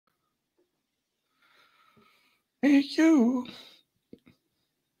Hey, you.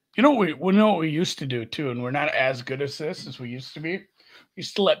 You know we know what we used to do too, and we're not as good at this as we used to be. We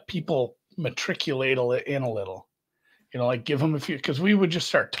used to let people matriculate in a little. Like give them a few, because we would just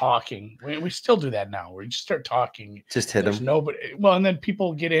start talking. We still do that now. We just start talking, Just and hit there's them. nobody. Well, and then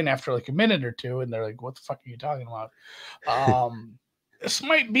people get in after like a minute or two, and they're like, "What the fuck are you talking about?" Um, this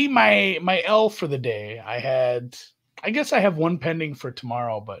might be my L for the day. I guess I have one pending for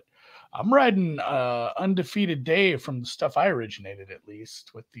tomorrow, but I'm riding undefeated day from the stuff I originated, at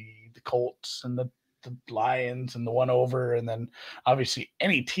least with the Colts and the Lions and the one over, and then obviously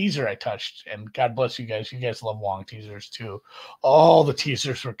any teaser I touched. And God bless you guys. You guys love long teasers too. All the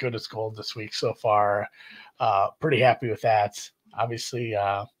teasers were good as gold this week so far. Pretty happy with that. Obviously,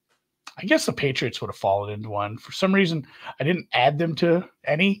 I guess the Patriots would have fallen into one. For some reason, I didn't add them to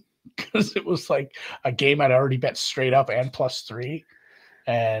any because it was like a game I'd already bet straight up and +3.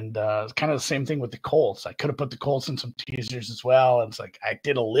 And kind of the same thing with the Colts. I could have put the Colts in some teasers as well. And it's like I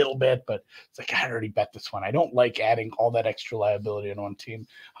did a little bit, but it's like I already bet this one. I don't like adding all that extra liability on one team.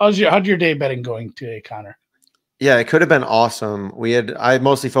 How'd your day betting going today, Connor? Yeah, it could have been awesome. I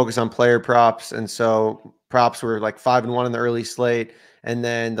mostly focused on player props, and so props were like 5-1 in the early slate. And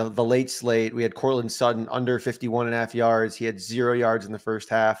then the late slate, we had Cortland Sutton under 51.5 yards. He had 0 yards in the first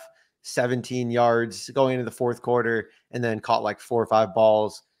half, 17 yards going into the fourth quarter, and then caught like 4 or 5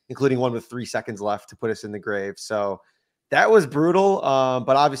 balls, including one with 3 seconds left to put us in the grave. So that was brutal,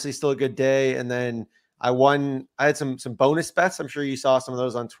 but obviously still a good day. And then I had some bonus bets. I'm sure you saw some of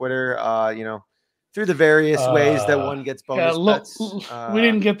those on Twitter. Through the various ways that Uh, one gets yeah, bonus look, bets. we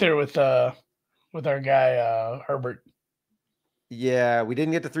didn't get there with our guy Herbert. Yeah, we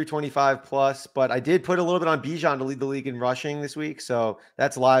didn't get to 325 plus, but I did put a little bit on Bijan to lead the league in rushing this week. So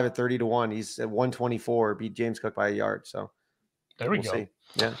that's live at 30-1. He's at 124, beat James Cook by a yard. So There we we'll go. see.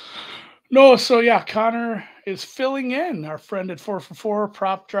 Yeah. No, so yeah, Connor is filling in. Our friend at 4for4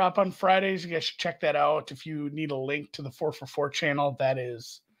 prop drop on Fridays. You guys should check that out. If you need a link to the 4for4 channel,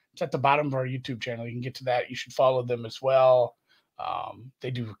 it's at the bottom of our YouTube channel. You can get to that. You should follow them as well.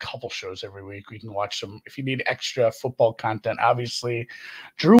 They do a couple shows every week. We can watch them if you need extra football content. Obviously,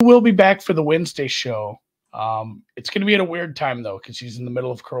 Drew will be back for the Wednesday show. It's going to be at a weird time though, because he's in the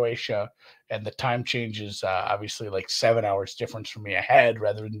middle of Croatia, and the time changes. Obviously, like 7 hours difference from me ahead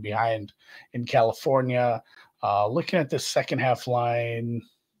rather than behind in California. Looking at this second half line,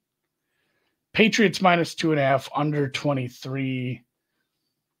 Patriots -2.5, under 23.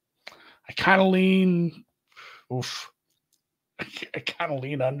 I kind of lean. Oof. I kind of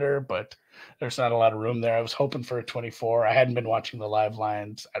lean under, but there's not a lot of room there. I was hoping for a 24. I hadn't been watching the live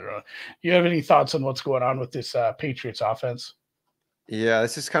lines. I don't know. You have any thoughts on what's going on with this Patriots offense? Yeah,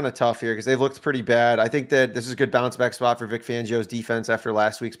 this is kind of tough here because they've looked pretty bad. I think that this is a good bounce back spot for Vic Fangio's defense after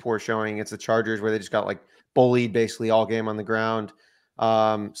last week's poor showing against the Chargers, where they just got like bullied basically all game on the ground.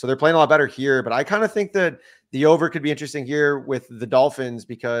 So they're playing a lot better here, but I kind of think that the over could be interesting here with the Dolphins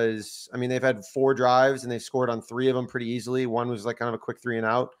because I mean they've had 4 drives and they've scored on 3 of them pretty easily. One was like kind of a quick 3 and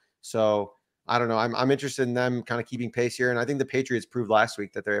out. So I don't know. I'm interested in them kind of keeping pace here, and I think the Patriots proved last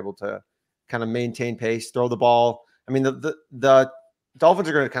week that they're able to kind of maintain pace, throw the ball. I mean the Dolphins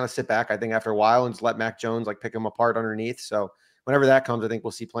are going to kind of sit back, I think, after a while and just let Mac Jones like pick them apart underneath. So whenever that comes, I think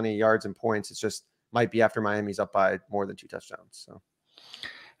we'll see plenty of yards and points. It's just might be after Miami's up by more than 2 touchdowns. So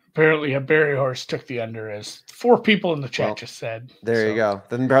Apparently, a Barry horse took the under, as 4 people in the chat just said. there you So, go.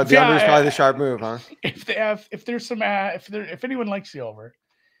 Then the under is probably the sharp move, huh? if anyone likes the over,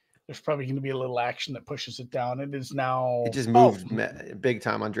 there's probably going to be a little action that pushes it down. It is now, It just moved big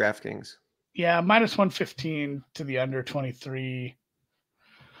time on DraftKings. yeah, -115 to the under 23.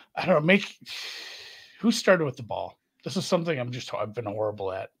 I don't know. Who started with the ball? This is something I've been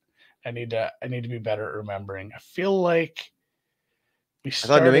horrible at. I need to be better at remembering. I feel like we I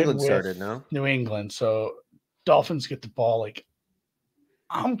thought New started England with started, no? New England. So Dolphins get the ball. Like,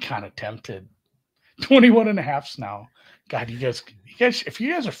 I'm kind of tempted. 21.5 now. God, you guys, if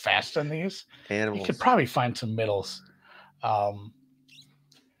you guys are fast on these, Animals. you could probably find some middles.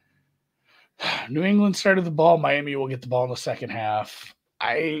 New England started the ball. Miami will get the ball in the second half.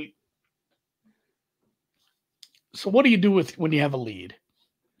 So what do you do when you have a lead,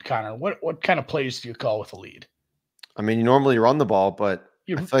 Connor? What kind of plays do you call with a lead? I mean, you normally run the ball, but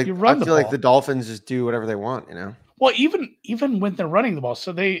You I feel like the Dolphins just do whatever they want, you know? Well, even when they're running the ball,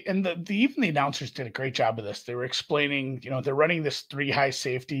 so even the announcers did a great job of this. They were explaining, they're running this 3 high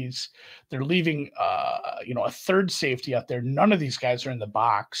safeties. They're leaving, a third safety out there. None of these guys are in the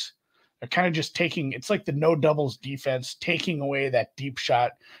box. They're kind of just it's like the no doubles defense, taking away that deep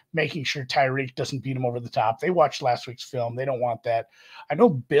shot, making sure Tyreek doesn't beat him over the top. They watched last week's film. They don't want that. I know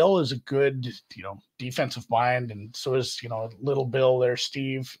Bill is a good, defensive mind, and so is, little Bill there,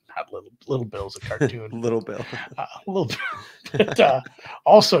 Steve. Not little Bill's a cartoon. Little Bill. Little Bill. But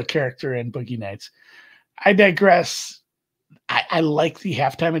also a character in Boogie Nights. I digress. I like the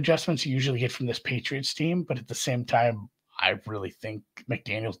halftime adjustments you usually get from this Patriots team, but at the same time, I really think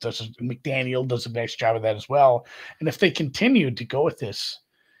McDaniel does a nice job of that as well. And if they continue to go with this,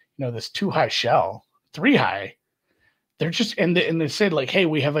 this 2-high shell, 3-high, they're just and they said like, hey,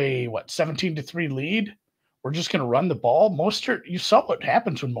 we have a 17-3 lead. We're just going to run the ball. Mostert, you saw what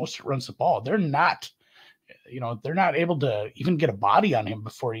happens when Mostert runs the ball. They're not able to even get a body on him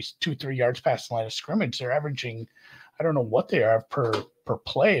before he's 2-3 yards past the line of scrimmage. They're averaging, I don't know what they are per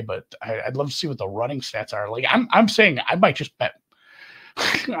play, but I'd love to see what the running stats are. Like I'm saying, I might just bet.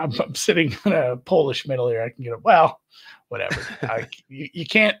 I'm sitting in a Polish middle here. I can get it. Well, whatever. You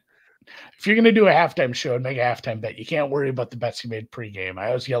can't. If you're going to do a halftime show and make a halftime bet, you can't worry about the bets you made pregame. I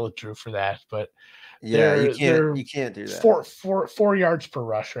always yell at Drew for that, but yeah, you can't do that. 4 yards per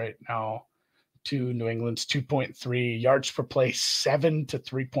rush right now to New England's 2.3 yards per play, 7 to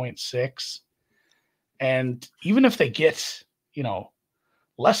 3.6. And even if they get,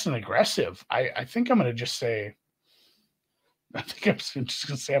 less than aggressive, I think I'm going to just say, I'm just going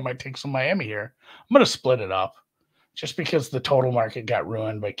to say I might take some Miami here. I'm going to split it up just because the total market got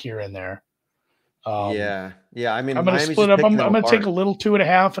ruined by Kieran there. Yeah. I mean, I'm going to split up. I'm going to take a little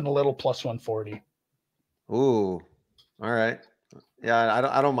 2.5 and a little plus 140. Ooh. All right. Yeah,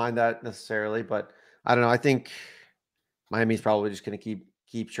 I don't mind that necessarily, but I don't know. I think Miami's probably just going to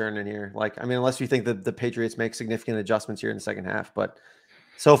keep churning here. Like, I mean, unless you think that the Patriots make significant adjustments here in the second half, but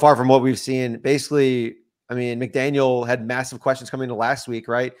so far from what we've seen, basically, I mean, McDaniel had massive questions coming into last week,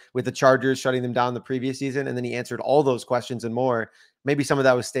 right? With the Chargers shutting them down the previous season. And then he answered all those questions and more. Maybe some of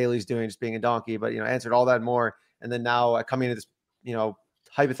that was Staley's doing, just being a donkey, but, answered all that and more. And then now coming into this,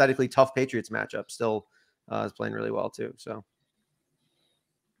 hypothetically tough Patriots matchup, still is playing really well too. So.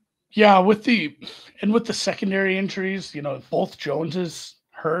 Yeah, with the secondary injuries, both Joneses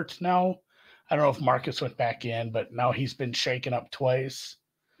hurt now. I don't know if Marcus went back in, but now he's been shaken up twice.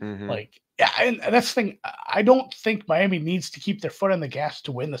 Mm-hmm. Like, yeah, and that's the thing. I don't think Miami needs to keep their foot on the gas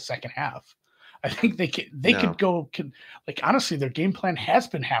to win the second half. I think honestly, their game plan has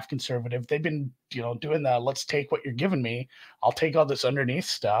been half conservative. They've been, doing the let's take what you're giving me. I'll take all this underneath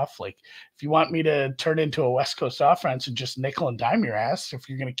stuff. Like, if you want me to turn into a West Coast offense and just nickel and dime your ass, if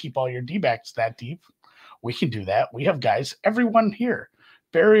you're going to keep all your D-backs that deep, we can do that. We have guys, everyone here,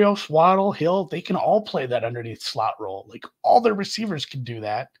 Berrios, Waddle, Hill, they can all play that underneath slot role. Like, all their receivers can do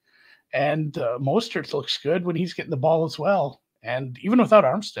that. And Mostert looks good when he's getting the ball as well. And even without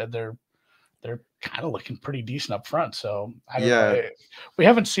Armstead, they're kind of looking pretty decent up front. So I don't know. We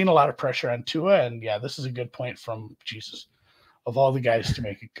haven't seen a lot of pressure on Tua. And yeah, this is a good point from Jesus of all the guys to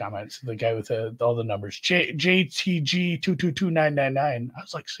make a comment. The guy with all the numbers, JTG 222999. I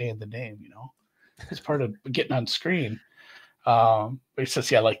was like saying the name, it's part of getting on screen. But he says,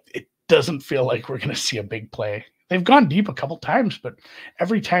 yeah, like it doesn't feel like we're going to see a big play. They've gone deep a couple times, but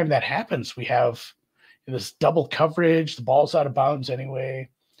every time that happens, we have this double coverage. The ball's out of bounds anyway.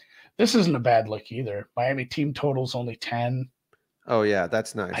 This isn't a bad look either. Miami team total's only 10. Oh yeah,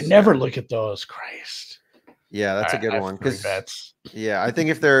 that's nice. I never look at those. Christ. Yeah, that's a good one. Because yeah, I think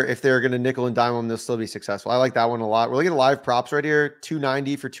if they're going to nickel and dime them, they'll still be successful. I like that one a lot. We're looking at live props right here.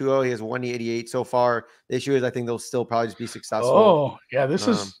 290 for 2-0. He has 188 so far. The issue is I think they'll still probably just be successful. Oh yeah, this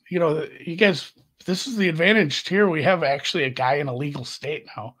is you guys. This is the advantage here. We have actually a guy in a legal state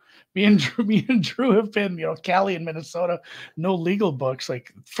now. Me and Drew have been, Cali and Minnesota, no legal books.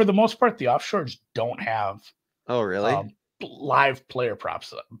 Like for the most part, the offshores don't have. Oh, really? Live player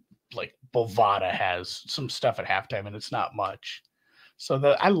props. Like Bovada has some stuff at halftime, and it's not much. So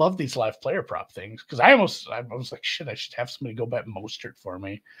I love these live player prop things because I was like, shit, I should have somebody go bet Mostert for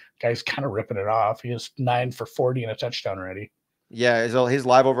me. Guy's kind of ripping it off. He has 9 for 40 and a touchdown already. Yeah, his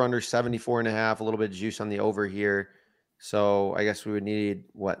live over under 74.5, a little bit of juice on the over here. So I guess we would need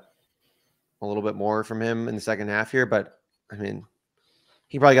a little bit more from him in the second half here. But I mean,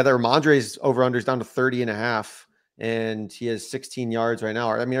 he probably got that. Ramondre's over unders down to 30.5, and he has 16 yards right now.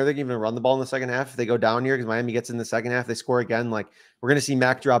 I mean, are they even going to run the ball in the second half if they go down here? Because Miami gets in the second half, they score again. Like we're going to see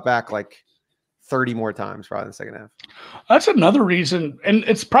Mac drop back like 30 more times probably in the second half. That's another reason, and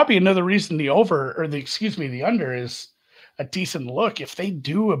it's probably another reason the under is a decent look. If they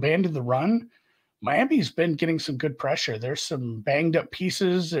do abandon the run, Miami's been getting some good pressure. There's some banged up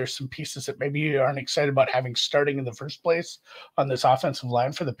pieces. There's some pieces that maybe you aren't excited about having starting in the first place on this offensive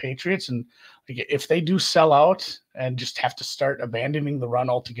line for the Patriots. And like, if they do sell out and just have to start abandoning the run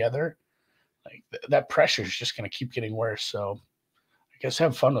altogether, like that pressure is just going to keep getting worse. So I guess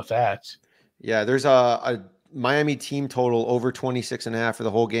have fun with that. Yeah, there's a Miami team total over 26.5 for the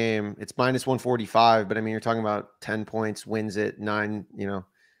whole game. It's minus 145, but I mean, you're talking about 10 points, wins it, 9, you know.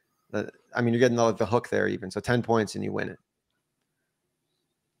 I mean, you're getting the hook there even. So 10 points and you win it.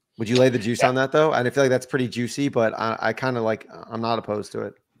 Would you lay the juice on that though? And I feel like that's pretty juicy, but I kind of like, I'm not opposed to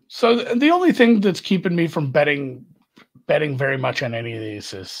it. So the only thing that's keeping me from betting very much on any of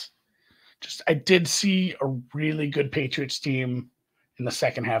these is just, I did see a really good Patriots team in the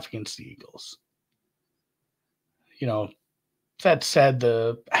second half against the Eagles. You know, that said,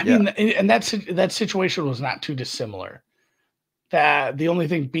 and that situation was not too dissimilar. That the only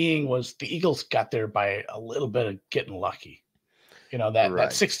thing being was the Eagles got there by a little bit of getting lucky. You know, that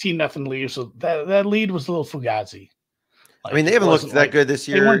 16-0 lead. So that lead was a little fugazi. Like, I mean, they haven't looked that good this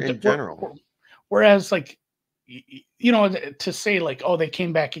year in general. Whereas, like, you know, to say like, oh, they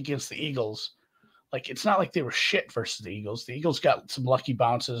came back against the Eagles, like it's not like they were shit versus the Eagles. The Eagles got some lucky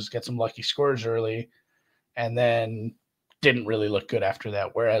bounces, got some lucky scores early, and then didn't really look good after that.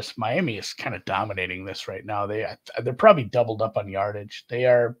 Whereas Miami is kind of dominating this right now. They're probably doubled up on yardage. They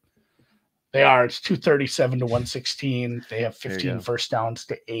are. It's 237 to 116. They have 15 first downs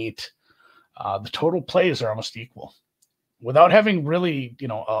to 8. The total plays are almost equal, without having really, you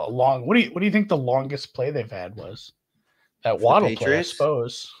know, a long. What do you think the longest play they've had was? That Waddle play, I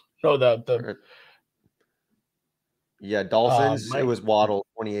suppose. No, Dolphins. It was Waddle,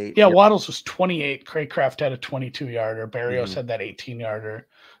 28. Yeah, Waddle's was 28. Craycraft had a 22-yarder. Barrios had that 18-yarder.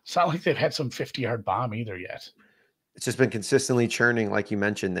 It's not like they've had some 50-yard bomb either yet. It's just been consistently churning, like you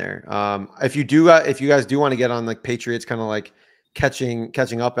mentioned there. If you guys do want to get on like Patriots, kind of like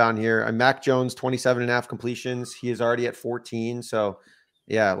catching up on here, Mac Jones 27.5 completions. He is already at 14. So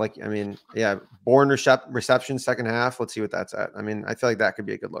yeah, like I mean, yeah, Bourne reception second half. Let's see what that's at. I mean, I feel like that could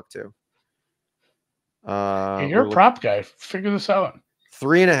be a good look too. You're a prop guy. Figure this out.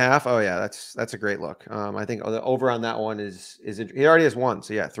 3.5. Oh yeah, that's a great look. I think the over on that one is he already has 1.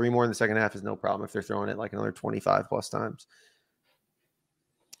 So yeah, 3 more in the second half is no problem if they're throwing it like another 25 plus times.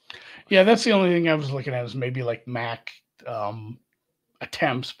 Yeah, that's the only thing I was looking at is maybe like Mac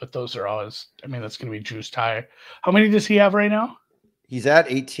attempts, but those are always. I mean, that's going to be juiced higher. How many does he have right now? He's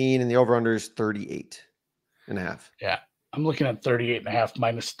at 18, and the over under is 38.5. Yeah, I'm looking at 38.5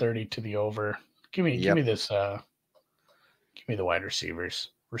 minus 30 to the over. Give me this. Give me the wide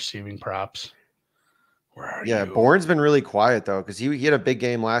receiving props. Where are you? Bourne's been really quiet though, because he had a big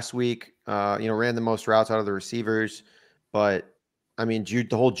game last week. Ran the most routes out of the receivers, but I mean, the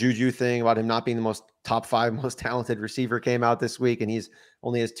whole Juju thing about him not being the top 5 most talented receiver came out this week, and he's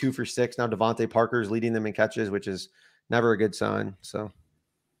only has 2 for 6 now. Devontae Parker's leading them in catches, which is never a good sign. So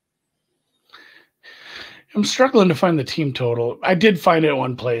I'm struggling to find the team total. I did find it at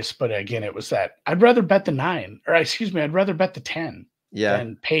one place, but again, it was that I'd rather bet the 9, or excuse me, I'd rather bet the 10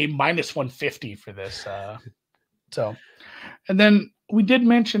 than pay minus 150 for this. So, and then we did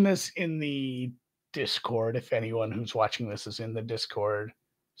mention this in the Discord. If anyone who's watching this is in the Discord,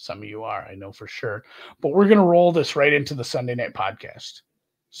 some of you are, I know for sure, but we're going to roll this right into the Sunday night podcast.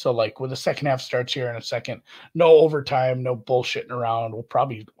 So like when the second half starts here in a second, no overtime, no bullshitting around.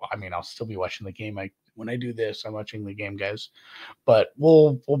 I'll still be watching the game. When I do this, I'm watching the game, guys. But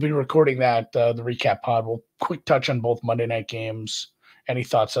we'll be recording that, the recap pod. We'll quick touch on both Monday night games. Any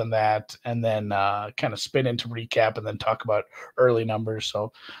thoughts on that? And then kind of spin into recap and then talk about early numbers.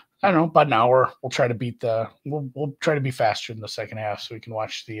 So I don't know, about an hour. We'll try to we'll try to be faster in the second half so we can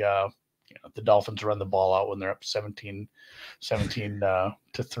watch the Dolphins run the ball out when they're up 17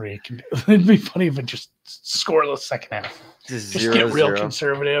 to 3. It'd be funny if it just scoreless second half. Just get real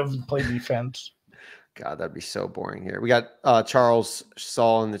conservative and play defense. God, that'd be so boring here. We got Charles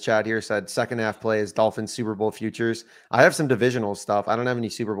Saul in the chat here said second half plays Dolphins Super Bowl futures. I have some divisional stuff. I don't have any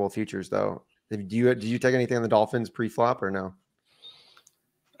Super Bowl futures though. Did you take anything on the Dolphins pre-flop or no?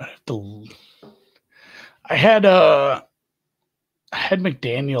 I had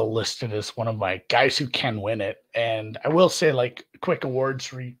McDaniel listed as one of my guys who can win it, and I will say, like, quick awards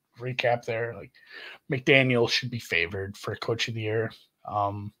recap there. Like, McDaniel should be favored for Coach of the Year.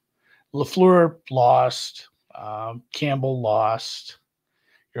 LaFleur lost. Campbell lost.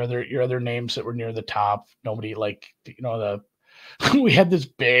 Your other names that were near the top. Nobody we had this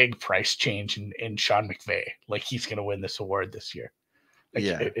big price change in Sean McVay. Like he's going to win this award this year.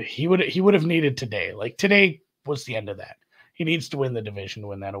 Like he would have needed today. Like today was the end of that. he needs to win the division to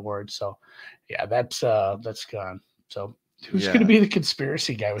win that award. So, yeah, that's gone. So, who's going to be the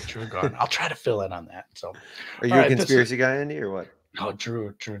conspiracy guy with Drew gone? I'll try to fill in on that. So, are you a conspiracy guy, Andy, or what? Oh,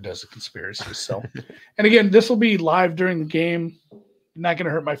 Drew does a conspiracy. So, and again, this will be live during the game. Not going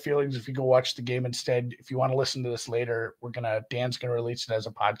to hurt my feelings if you go watch the game instead. If you want to listen to this later, Dan's going to release it as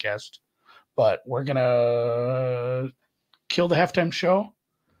a podcast. But we're going to kill the halftime show,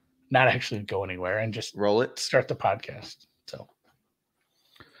 not actually go anywhere, and just roll it. Start the podcast. So,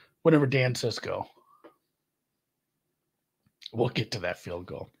 whenever Dan says go, we'll get to that field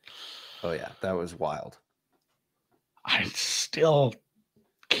goal. Oh, yeah. That was wild. I still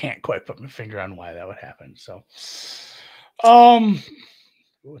can't quite put my finger on why that would happen. So, ooh,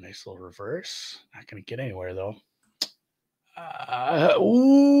 a nice little reverse. Not going to get anywhere, though.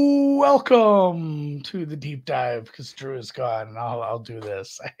 Welcome to the deep dive, because Drew is gone, and I'll do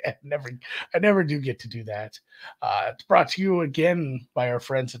this. I never do get to do that. It's brought to you again by our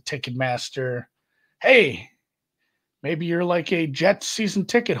friends at Ticketmaster. Hey, maybe you're like a Jets season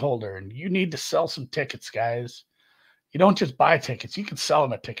ticket holder, and you need to sell some tickets, guys. You don't just buy tickets. You can sell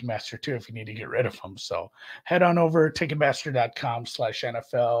them at Ticketmaster, too, if you need to get rid of them. So head on over to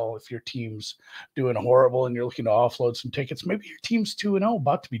Ticketmaster.com/NFL. If your team's doing horrible and you're looking to offload some tickets, maybe your team's 2-0,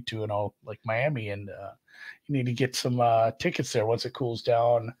 about to be 2-0, like Miami, and you need to get some tickets there once it cools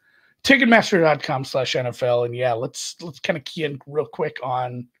down. Ticketmaster.com/NFL. And, yeah, let's kind of key in real quick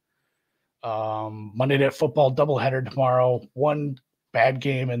on Monday Night Football doubleheader tomorrow. One bad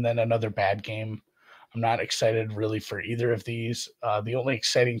game and then another bad game. I'm not excited really for either of these. The only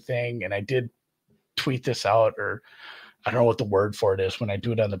exciting thing, and I did tweet this out, or I don't know what the word for it is when I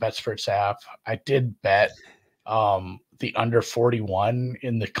do it on the BetSports app. I did bet the under 41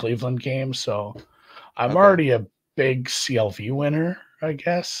 in the Cleveland game. So I'm already a big CLV winner, I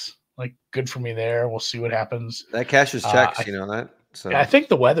guess. Like, good for me there. We'll see what happens. That cashes checks, you know that? So yeah, I think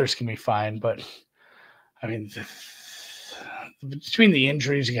the weather's going to be fine, but I mean, between the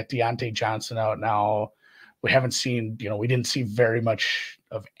injuries, you get Deontay Johnson out now. We haven't seen, we didn't see very much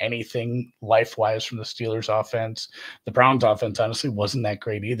of anything life-wise from the Steelers offense. The Browns offense, honestly, wasn't that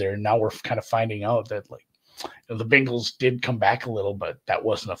great either. Now we're kind of finding out that, the Bengals did come back a little, but that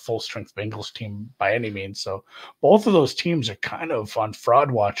wasn't a full-strength Bengals team by any means. So both of those teams are kind of on fraud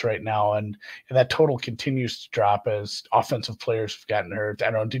watch right now, and that total continues to drop as offensive players have gotten hurt.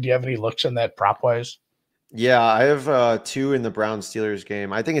 I don't know, did you have any looks on that prop-wise? Yeah, I have 2 in the Browns-Steelers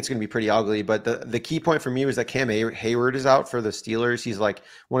game. I think it's going to be pretty ugly, but the key point for me was that Cam Hayward is out for the Steelers. He's like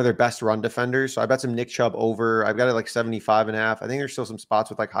one of their best run defenders. So I bet some Nick Chubb over. I've got it like 75.5. I think there's still some spots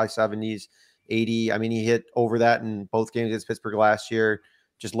with like high 70s, 80. I mean, he hit over that in both games against Pittsburgh last year.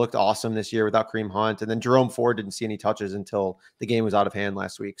 Just looked awesome this year without Kareem Hunt. And then Jerome Ford didn't see any touches until the game was out of hand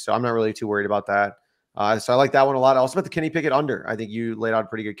last week. So I'm not really too worried about that. So I like that one a lot. I also bet the Kenny Pickett under. I think you laid out a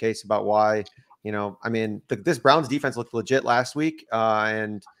pretty good case about why. I mean, this Browns defense looked legit last week.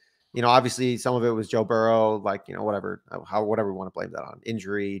 And, obviously some of it was Joe Burrow, whatever we want to blame that on.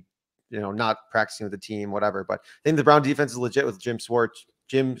 Injury, not practicing with the team, whatever. But I think the Brown defense is legit with Jim Schwartz.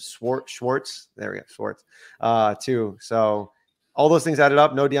 There we go. Schwartz, too. So all those things added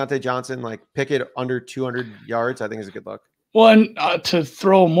up. No Deontay Johnson, Pickett under 200 yards, I think is a good look. Well, and to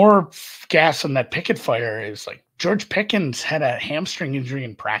throw more gas on that Pickett fire is George Pickens had a hamstring injury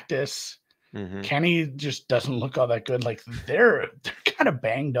in practice. Mm-hmm. Kenny just doesn't look all that good. They're kind of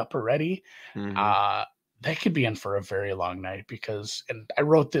banged up already. Mm-hmm. They could be in for a very long night and I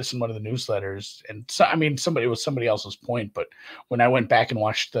wrote this in one of the newsletters, and so, I mean, it was somebody else's point, but when I went back and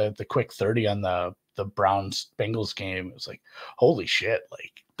watched the quick 30 on the Browns Bengals game, it was like, holy shit.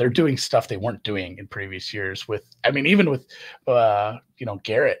 They're doing stuff they weren't doing in previous years even with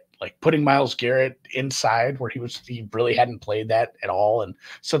Garrett, putting Myles Garrett inside where he really hadn't played that at all. And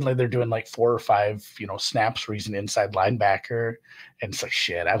suddenly they're doing 4 or 5, snaps where he's an inside linebacker. And it's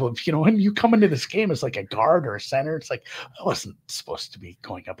shit. When you come into this game as a guard or a center, it's I wasn't supposed to be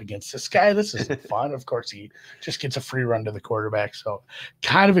going up against this guy. This isn't fun. Of course, he just gets a free run to the quarterback. So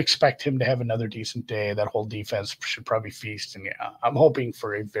kind of expect him to have another decent day. That whole defense should probably feast. And yeah, I'm hoping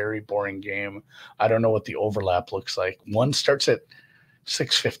for a very boring game. I don't know what the overlap looks like. One starts at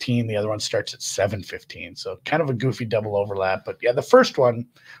 6:15, the other one starts at 7:15, so kind of a goofy double overlap. But yeah, the first one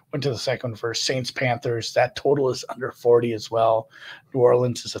went to the second one first. Saints Panthers, that total is under 40 as well. New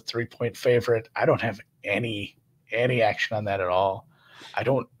Orleans is a 3-point favorite. I don't have any action on that at all. I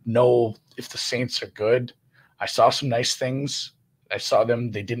don't know if the Saints are good. I saw some nice things. I saw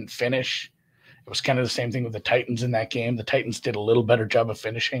them, they didn't finish. It was kind of the same thing with the Titans in that game. The Titans did a little better job of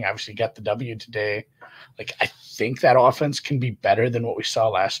finishing. Obviously got the W today. I think that offense can be better than what we saw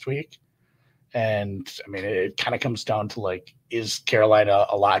last week. And I mean, it kind of comes down to like, is Carolina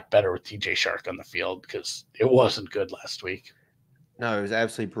a lot better with DJ Shark on the field? Because it wasn't good last week. No, it was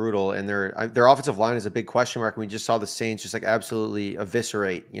absolutely brutal, and their offensive line is a big question mark. We just saw the Saints just like absolutely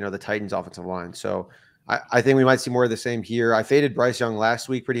eviscerate, the Titans' offensive line. So I think we might see more of the same here. I faded Bryce Young last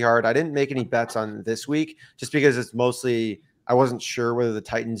week pretty hard. I didn't make any bets on this week just because it's mostly I wasn't sure whether the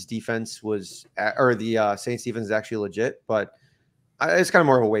Titans' defense was or the Saints' defense is actually legit, but it's kind of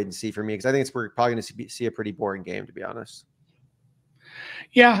more of a wait and see for me because I think we're probably going to see a pretty boring game, to be honest.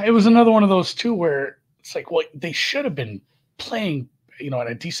 Yeah, it was another one of those too where it's like, well, they should have been playing, at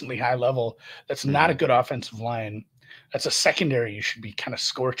a decently high level. That's not a good offensive line. That's a secondary you should be kind of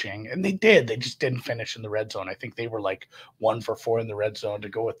scorching. And they did. They just didn't finish in the red zone. I think they were like 1 for 4 in the red zone to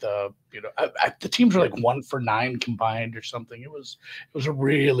go with the, the teams were like 1 for 9 combined or something. It was a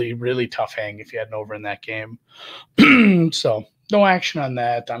really, really tough hang if you had an over in that game. So no action on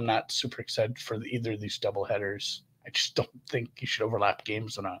that. I'm not super excited for either of these double headers. I just don't think you should overlap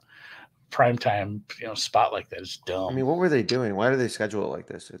games on a primetime, spot like that. Is dumb. I mean, what were they doing? Why do they schedule it like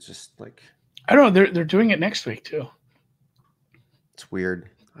this? It's just like I don't know. They're doing it next week too. It's weird.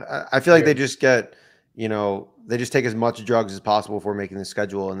 I feel like they just get, they just take as much drugs as possible before making the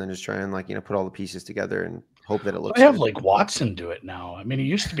schedule, and then just try and put all the pieces together and hope that it looks. I have like Watson do it now. I mean, he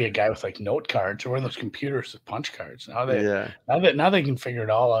used to be a guy with like note cards or one of those computers with punch cards. Now they can figure it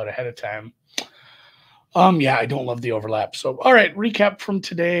all out ahead of time. Yeah, I don't love the overlap. So, all right, recap from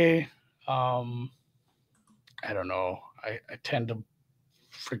today. I don't know. I tend to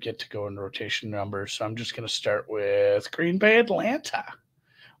forget to go in rotation numbers, so I'm just going to start with Green Bay Atlanta,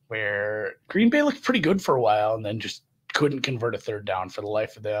 where Green Bay looked pretty good for a while and then just couldn't convert a third down for the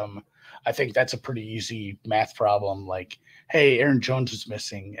life of them. I think that's a pretty easy math problem. Like, hey, Aaron Jones was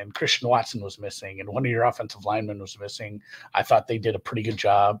missing and Christian Watson was missing and one of your offensive linemen was missing. I thought they did a pretty good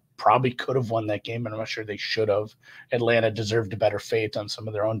job. Probably could have won that game, and I'm not sure they should have. Atlanta deserved a better fate on some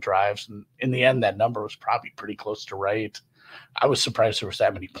of their own drives, and in the end, that number was probably pretty close to right. I was surprised there was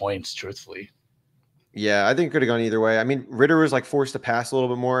that many points, truthfully. Yeah, I think it could have gone either way. I mean, Ritter was like forced to pass a little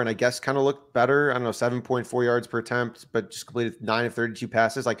bit more, and I guess kind of looked better. I don't know, 7.4 yards per attempt, but just completed 9 of 32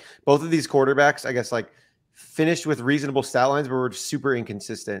 passes. Like both of these quarterbacks, I guess, like finished with reasonable stat lines, but were super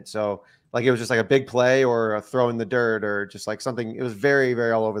inconsistent. So like it was just like a big play or a throw in the dirt or just like something. It was very,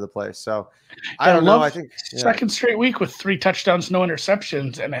 very all over the place. So I don't know. I think second straight week with 3 touchdowns, no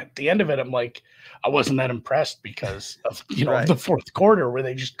interceptions, and at the end of it, I'm like, I wasn't that impressed because of the fourth quarter where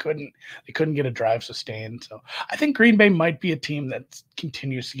they just couldn't get a drive sustained. So I think Green Bay might be a team that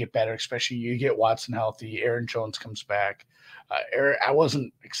continues to get better, especially you get Watson healthy, Aaron Jones comes back. I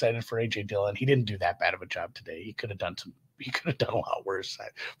wasn't excited for AJ Dillon. He didn't do that bad of a job today. He could have done a lot worse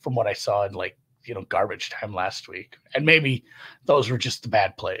from what I saw in garbage time last week. And maybe those were just the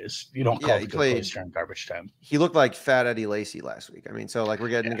bad plays. You don't call it good plays during garbage time. He looked like Fat Eddie Lacy last week. I mean, so like we're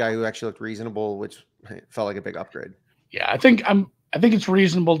getting a guy who actually looked reasonable, which felt like a big upgrade. Yeah, I think it's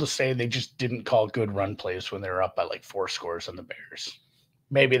reasonable to say they just didn't call good run plays when they were up by like 4 scores on the Bears.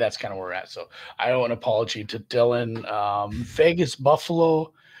 Maybe that's kind of where we're at. So I owe an apology to Dylan. Vegas,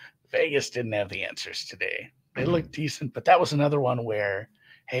 Buffalo. Vegas didn't have the answers today. They looked decent, but that was another one where,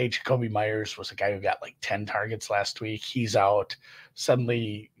 hey, Jacoby Myers was a guy who got like 10 targets last week. He's out.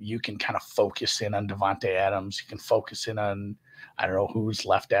 Suddenly you can kind of focus in on Devontae Adams. You can focus in on, I don't know who's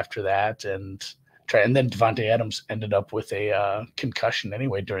left after that. And then Devontae Adams ended up with a concussion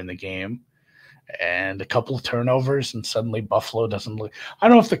anyway during the game and a couple of turnovers. And suddenly Buffalo doesn't look, I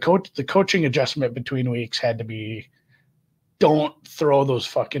don't know if the coaching adjustment between weeks had to be, don't throw those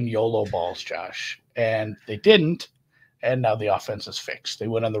fucking YOLO balls, Josh. And they didn't. And now the offense is fixed. They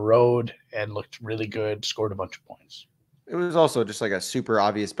went on the road and looked really good, scored a bunch of points. It was also just like a super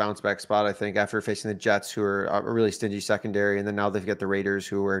obvious bounce back spot, I think, after facing the Jets, who are a really stingy secondary. And then now they've got the Raiders,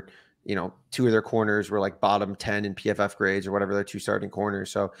 who were, 2 of their corners were like bottom 10 in PFF grades or whatever, their 2 starting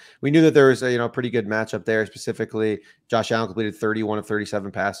corners. So we knew that there was a, pretty good matchup there. Specifically, Josh Allen completed 31 of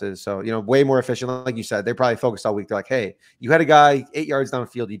 37 passes. So, way more efficient. Like you said, they probably focused all week. They're like, hey, you had a guy 8 yards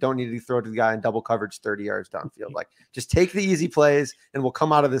downfield. You don't need to throw to the guy in double coverage 30 yards downfield. Like, just take the easy plays and we'll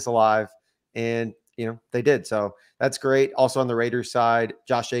come out of this alive. And, they did. So that's great. Also on the Raiders side,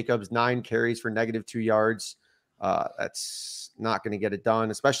 Josh Jacobs, 9 carries for -2 yards. That's not going to get it done,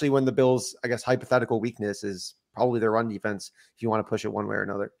 especially when the Bills, I guess, hypothetical weakness is probably their run defense if you want to push it one way or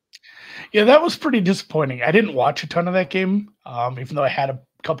another. Yeah, that was pretty disappointing. I didn't watch a ton of that game, even though I had a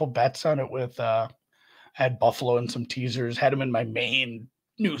couple bets on it with I had Buffalo and some teasers, had them in my main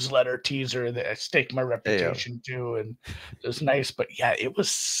newsletter teaser that I staked my reputation to, and it was nice. But yeah, it was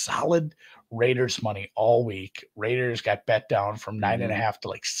solid Raiders money all week. Raiders got bet down from 9.5 to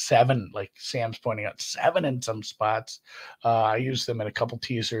like 7, like Sam's pointing out, 7 in some spots. I used them in a couple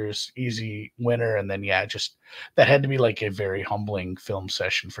teasers, easy winner. And then, yeah, just that had to be like a very humbling film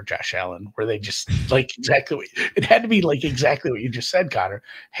session for Josh Allen, where they just like it had to be like exactly what you just said, Connor.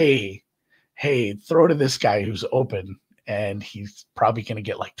 Hey, throw to this guy who's open, and he's probably going to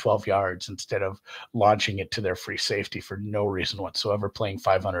get like 12 yards instead of launching it to their free safety for no reason whatsoever, playing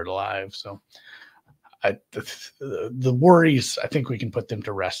 500 alive. So the worries, I think we can put them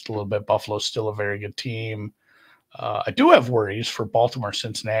to rest a little bit. Buffalo's still a very good team. I do have worries for Baltimore,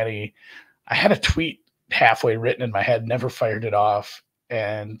 Cincinnati. I had a tweet halfway written in my head, never fired it off.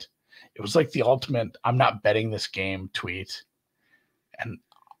 And it was like the ultimate, I'm not betting this game tweet. And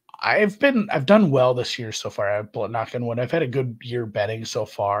I've done well this year so far. I've knock on wood. I've had a good year betting so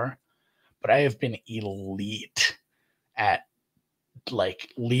far, but I have been elite at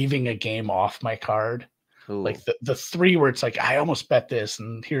like leaving a game off my card. Ooh. Like the 3 where it's like, I almost bet this,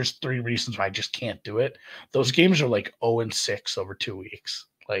 and here's 3 reasons why I just can't do it. Those games are like 0-6 over 2 weeks.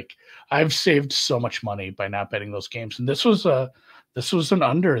 Like I've saved so much money by not betting those games. And this was an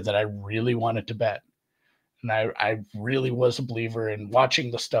under that I really wanted to bet. And I really was a believer in watching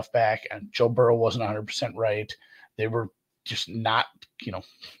the stuff back, and Joe Burrow wasn't 100% right. They were just not, they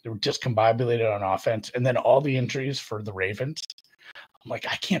were discombobulated on offense. And then all the injuries for the Ravens. I'm like,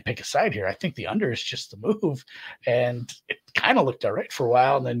 I can't pick a side here. I think the under is just the move. And it kind of looked all right for a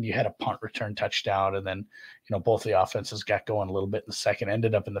while. And then you had a punt return touchdown. And then, both the offenses got going a little bit in the second,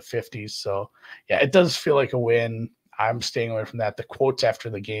 ended up in the 50s. So, yeah, it does feel like a win. I'm staying away from that. The quotes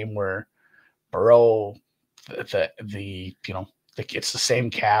after the game were Burrow – it's the same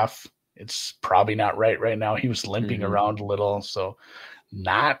calf. It's probably not right now. He was limping around a little, so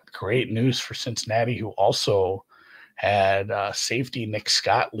not great news for Cincinnati, who also had safety Nick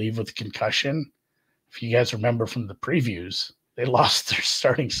Scott leave with concussion. If you guys remember from the previews, they lost their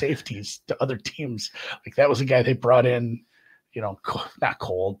starting safeties to other teams. Like that was a guy they brought in, not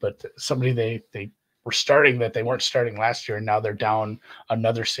cold, but somebody they were starting that they weren't starting last year, and now they're down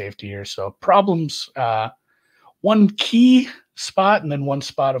another safety here. So problems. One key spot and then one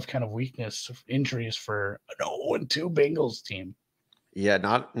spot of kind of weakness of injuries for an 0-2 Bengals team. Yeah,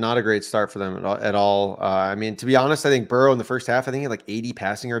 not a great start for them at all. I mean, to be honest, I think Burrow in the first half, I think he had like 80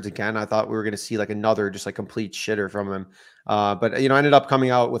 passing yards again. I thought we were going to see like another just like complete shitter from him. But ended up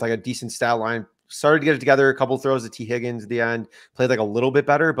coming out with like a decent stat line. Started to get it together, a couple throws to T. Higgins at the end, played like a little bit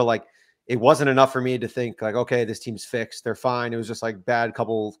better, but like it wasn't enough for me to think like, okay, this team's fixed. They're fine. It was just like bad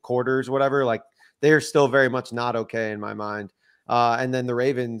couple quarters, whatever. Like they're still very much not okay in my mind. And then the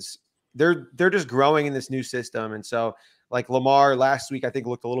Ravens, they're just growing in this new system. And so like Lamar last week, I think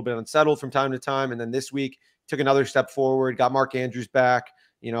looked a little bit unsettled from time to time. And then this week took another step forward, got Mark Andrews back.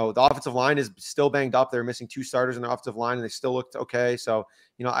 The offensive line is still banged up. They're missing 2 starters in the offensive line, and they still looked okay. So,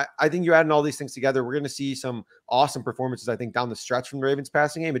 I think you're adding all these things together. We're going to see some awesome performances, I think, down the stretch from the Ravens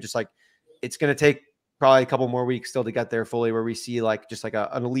passing game. But just like, it's going to take probably a couple more weeks still to get there fully, where we see like just like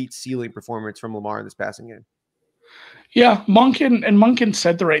an elite ceiling performance from Lamar in this passing game. Yeah, Monken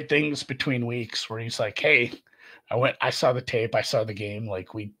said the right things between weeks, where he's like, "Hey, I saw the tape, I saw the game.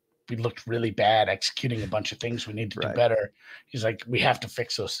 Like we looked really bad executing a bunch of things. We need to do better." He's like, "We have to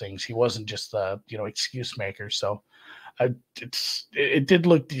fix those things." He wasn't just the excuse maker. So it did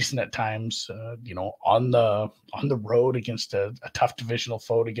look decent at times. On the road against a tough divisional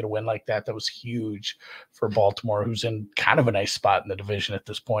foe to get a win like that was huge for Baltimore, who's in kind of a nice spot in the division at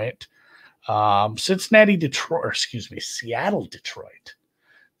this point. Seattle, Detroit.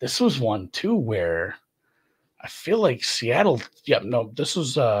 This was one too where I feel like Seattle. Yeah, no, this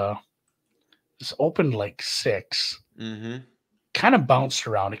opened like 6. Kind of bounced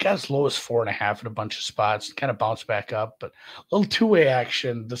around. It got as low as 4.5 in a bunch of spots, kind of bounced back up, but a little two-way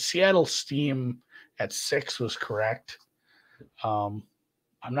action. The Seattle steam at 6 was correct. I'm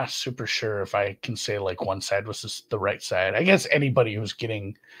not super sure if I can say like one side was the right side. I guess anybody who's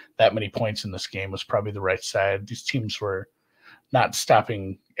getting that many points in this game was probably the right side. These teams were not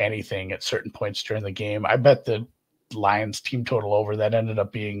stopping anything at certain points during the game. I bet the Lions team total over. That ended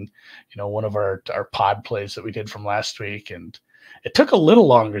up being, one of our pod plays that we did from last week. And it took a little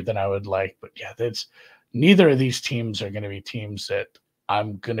longer than I would like, but yeah, neither of these teams are going to be teams that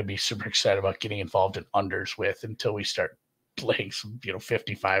I'm going to be super excited about getting involved in unders with until we start playing some,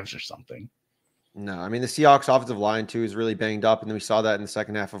 55s or something. No, I mean, the Seahawks offensive line too is really banged up. And then we saw that in the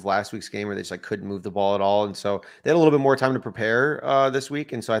second half of last week's game where they just like couldn't move the ball at all. And so they had a little bit more time to prepare this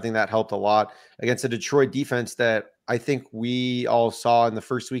week. And so I think that helped a lot against the Detroit defense that I think we all saw in the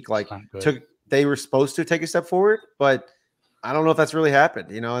first week, like good. they were supposed to take a step forward, but I don't know if that's really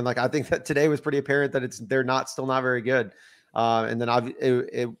happened, you know? And like, I think that today was pretty apparent that they're still not very good. And then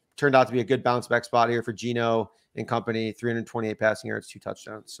it turned out to be a good bounce back spot here for Geno and company, 328 passing yards, 2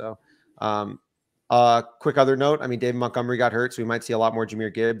 touchdowns. So, quick other note. I mean, David Montgomery got hurt, so we might see a lot more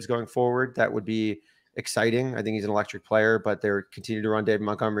Jahmyr Gibbs going forward. That would be exciting. I think he's an electric player, but they're continuing to run David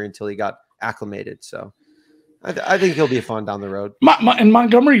Montgomery until he got acclimated. So I think he'll be fun down the road. And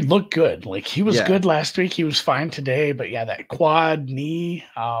Montgomery looked good. Like he was good last week. He was fine today, but yeah, that quad knee.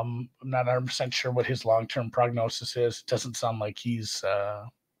 I'm not 100% sure what his long-term prognosis is. It doesn't sound like he's.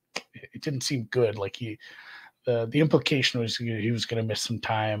 It didn't seem good. Like the implication was he was going to miss some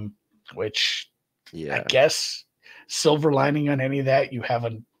time, which I guess silver lining on any of that,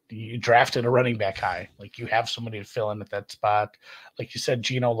 you drafted a running back high. Like you have somebody to fill in at that spot. Like you said,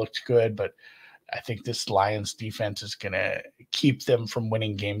 Geno looked good, but I think this Lions defense is going to keep them from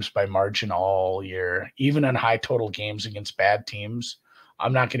winning games by margin all year, even in high total games against bad teams.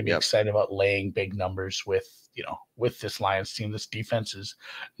 I'm not going to be excited about laying big numbers with this Lions team. This defense is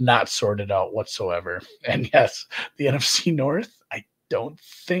not sorted out whatsoever. And yes, the NFC North, I don't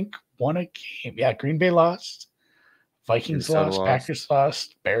think won a game. Yeah, Green Bay lost. Vikings lost. Packers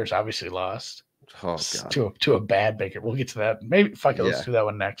lost. Bears obviously lost. Oh, to a bad Baker. We'll get to that. Maybe let's do that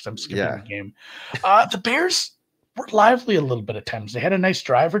one next. I'm skipping the game. The Bears were lively a little bit at times. They had a nice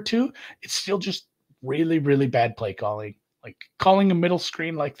drive or two. It's still just really, really bad play calling. Like calling a middle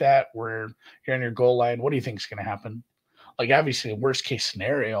screen like that where you're on your goal line. What do you think is going to happen? Like obviously a worst case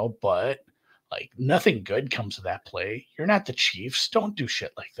scenario, but like nothing good comes of that play. You're not the Chiefs. Don't do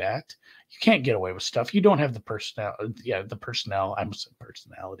shit like that. You can't get away with stuff. You don't have the personnel. Yeah, the personnel. I almost said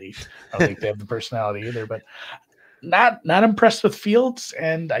personality. I don't think they have the personality either, but not impressed with Fields.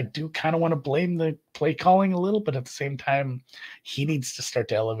 And I do kind of want to blame the play calling a little, but at the same time, he needs to start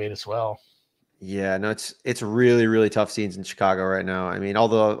to elevate as well. Yeah, no, it's really, really tough scenes in Chicago right now. I mean,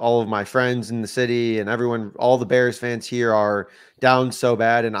 all of my friends in the city and everyone, all the Bears fans here are down so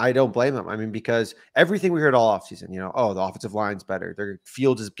bad, and I don't blame them. I mean, because everything we heard all offseason, the offensive line's better. Their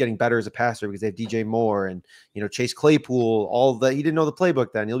Fields is getting better as a passer because they have DJ Moore and, Chase Claypool, all that. He didn't know the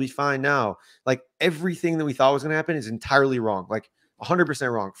playbook then. He'll be fine now. Like everything that we thought was going to happen is entirely wrong. Like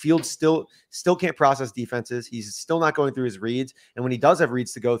 100% wrong. Fields still can't process defenses. He's still not going through his reads. And when he does have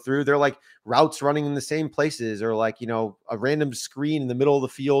reads to go through, they're like routes running in the same places or like, a random screen in the middle of the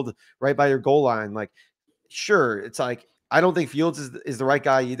field right by your goal line. Like, sure, it's like, I don't think Fields is the right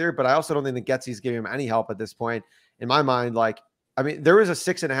guy either, but I also don't think that Getsy's giving him any help at this point. In my mind, like, I mean, there was a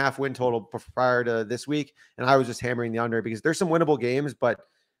 6.5 win total prior to this week, and I was just hammering the under because there's some winnable games, but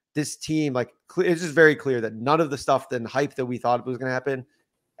this team, like, it's just very clear that none of the stuff, the hype that we thought was going to happen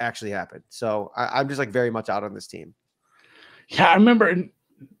actually happened. So I'm just like very much out on this team. Yeah, I remember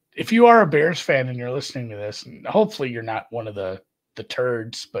if you are a Bears fan and you're listening to this, and hopefully you're not one of the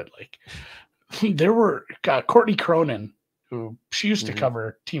turds, but like there were Courtney Cronin, who she used to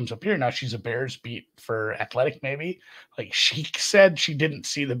cover teams up here. Now she's a Bears beat for Athletic, maybe. Like she said she didn't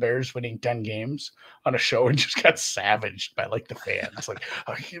see the Bears winning 10 games on a show and just got savaged by like the fans.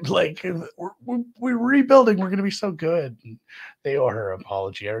 like we're rebuilding. We're going to be so good. And they owe her an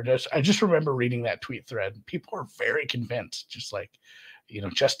apology. I just remember reading that tweet thread. People are very convinced, just like,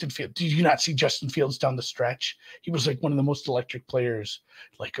 Justin Fields. Did you not see Justin Fields down the stretch? He was like one of the most electric players.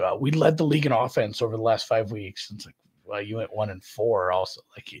 Like we led the league in offense over the last 5 weeks. And it's like, well, you went 1-4 also.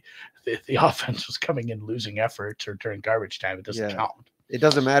 Like the offense was coming in losing efforts or during garbage time. It doesn't count. It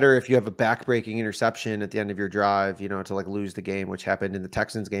doesn't matter if you have a back-breaking interception at the end of your drive, to like lose the game, which happened in the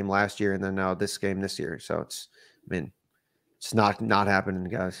Texans game last year and then now this game this year. So it's not happening,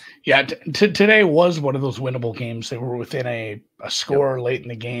 guys. Yeah, today was one of those winnable games. They were within a score late in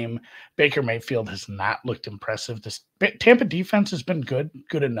the game. Baker Mayfield has not looked impressive. This Tampa defense has been good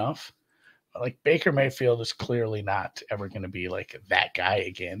enough. Like Baker Mayfield is clearly not ever going to be like that guy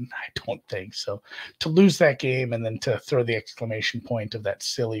again. I don't think so. To lose that game and then to throw the exclamation point of that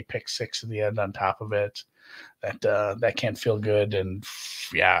silly pick 6 at the end on top of it, that can't feel good. And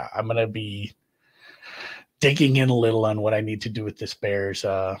yeah, I'm going to be digging in a little on what I need to do with this Bears,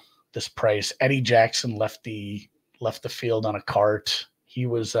 this price. Eddie Jackson left the field on a cart. He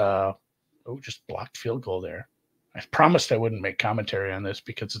was just blocked field goal there. I promised I wouldn't make commentary on this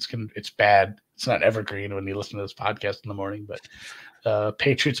because it's bad. It's not evergreen when you listen to this podcast in the morning, but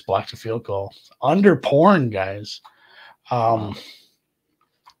Patriots blocked a field goal. Under porn, guys.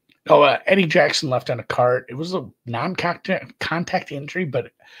 Oh, Eddie Jackson left on a cart. It was a non-contact injury, but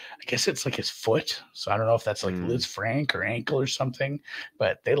I guess it's like his foot. So I don't know if that's like Liz Frank or ankle or something.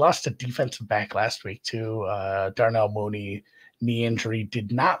 But they lost a defensive back last week too. Darnell Mooney, knee injury,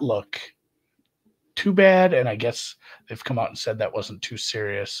 did not look too bad, and I guess they've come out and said that wasn't too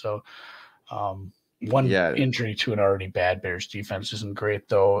serious. So one injury to an already bad Bears defense isn't great,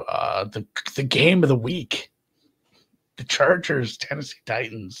 though. The game of the week. The Chargers, Tennessee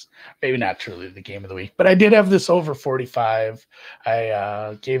Titans, maybe not truly the game of the week, but I did have this over 45.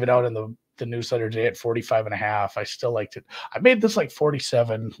 I gave it out in the newsletter today at 45.5. I still liked it. I made this like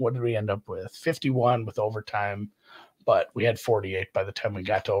 47. What did we end up with? 51 with overtime, but we had 48 by the time we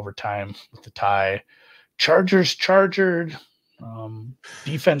got to overtime with the tie. Chargers chargered.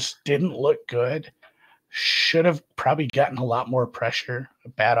 Defense didn't look good. Should have probably gotten a lot more pressure. A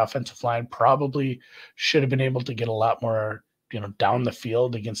bad offensive line probably should have been able to get a lot more, down the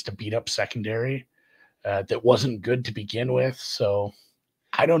field against a beat up secondary that wasn't good to begin with. So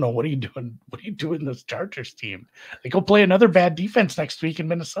I don't know. What are you doing? What are you doing this Chargers team? They go play another bad defense next week in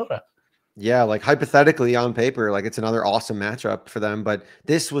Minnesota. Yeah, like hypothetically on paper, like it's another awesome matchup for them. But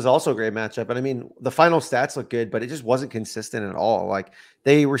this was also a great matchup. And I mean, the final stats look good, but it just wasn't consistent at all. Like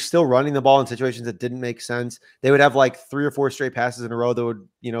they were still running the ball in situations that didn't make sense. They would have like 3 or 4 straight passes in a row that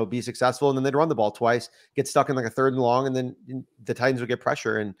would, be successful. And then they'd run the ball twice, get stuck in like a 3rd and long. And then the Titans would get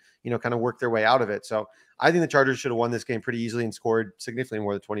pressure and, kind of work their way out of it. So I think the Chargers should have won this game pretty easily and scored significantly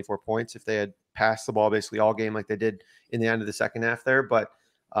more than 24 points if they had passed the ball basically all game like they did in the end of the second half there. But,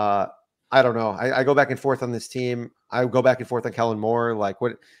 I don't know. I go back and forth on this team. I go back and forth on Kellen Moore. Like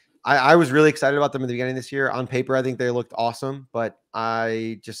I was really excited about them in the beginning of this year. On paper, I think they looked awesome, but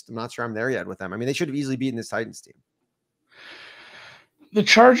I'm not sure I'm there yet with them. I mean, they should have easily beaten this Titans team. The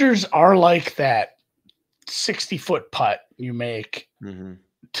Chargers are like that 60-foot putt you make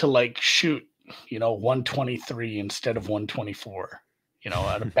to like shoot, 123 instead of 124.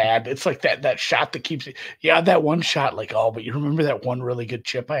 At a bad, it's like that shot that keeps it. Yeah, that one shot, like, but you remember that one really good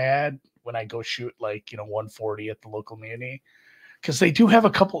chip I had when I go shoot 140 at the local muni? Because they do have a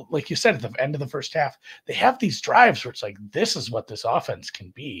couple, like you said, at the end of the first half, they have these drives where it's like, this is what this offense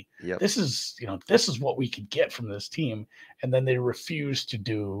can be. Yep. This is what we could get from this team. And then they refuse to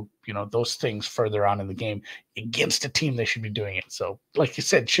do, those things further on in the game against a team they should be doing it. So, like you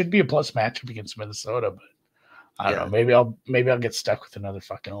said, should be a plus matchup against Minnesota, but I don't know. Maybe I'll get stuck with another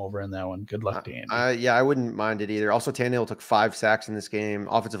fucking over in that one. Good luck to Andy. I wouldn't mind it either. Also, Tannehill took 5 sacks in this game.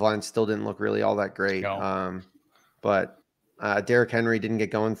 Offensive line still didn't look really all that great. No. But Derrick Henry didn't get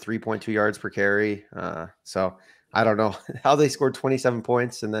going, 3.2 yards per carry. So I don't know how they scored 27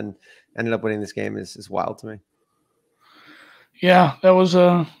 points and then ended up winning this game is wild to me. Yeah, that was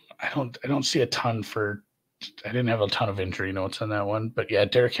I don't see a ton for. I didn't have a ton of injury notes on that one, but yeah,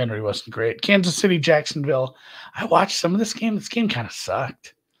 Derrick Henry wasn't great. Kansas City, Jacksonville. I watched some of this game. This game kind of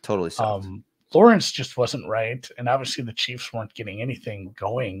sucked. Totally sucked. Lawrence just wasn't right, and obviously the Chiefs weren't getting anything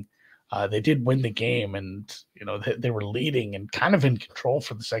going. They did win the game, and they were leading and kind of in control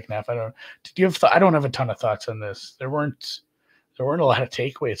for the second half. I don't have a ton of thoughts on this. There weren't a lot of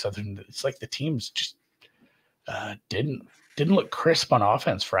takeaways other than it's like the teams just didn't look crisp on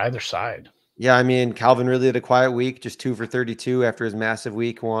offense for either side. Yeah, I mean, Calvin really had a quiet week, just 2 for 32 after his massive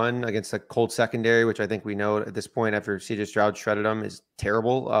week 1 against the Colts secondary, which I think we know at this point after CJ Stroud shredded him is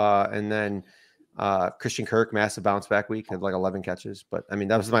terrible. And then Christian Kirk, massive bounce back week, had like 11 catches. But I mean,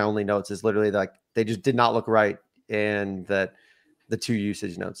 that was my only notes is literally like they just did not look right. And that the 2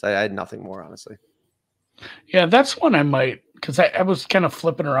 usage notes, I had nothing more, honestly. Yeah, that's one I might, because I was kind of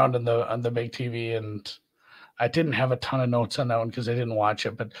flipping around on the big TV and I didn't have a ton of notes on that one because I didn't watch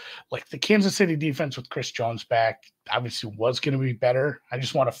it, but like the Kansas City defense with Chris Jones back obviously was going to be better. I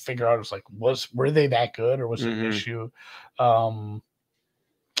just want to figure out, were they that good or was it an issue? 0-3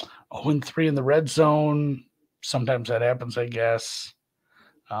 in the red zone. Sometimes that happens, I guess.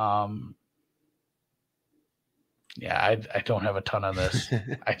 Yeah, I don't have a ton on this.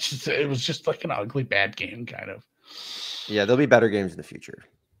 It was just like an ugly bad game kind of. Yeah, there'll be better games in the future.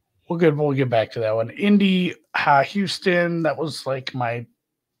 Well, good. We'll get back to that one. Indy, Houston, that was like I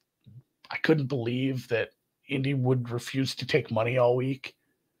couldn't believe that Indy would refuse to take money all week.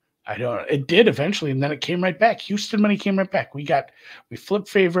 It did eventually, and then it came right back. Houston money came right back. We flipped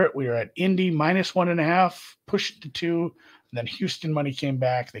favorite. We were at Indy -1.5, pushed to 2, and then Houston money came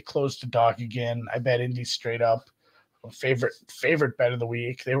back. They closed the dog again. I bet Indy straight up. Favorite bet of the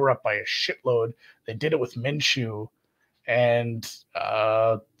week. They were up by a shitload. They did it with Minshew. And,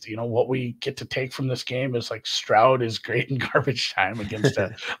 what we get to take from this game is like Stroud is great in garbage time against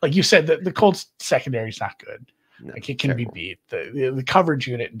like you said, the Colts secondary is not good. No, Like, it can be beat. The coverage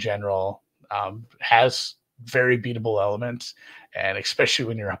unit in general has very beatable elements, and especially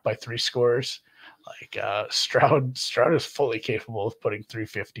when you're up by 3 scores. Like, Stroud is fully capable of putting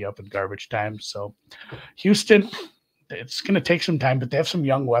 350 up in garbage time. So Houston, it's going to take some time, but they have some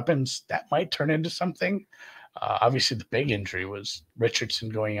young weapons that might turn into something. Obviously, the big injury was Richardson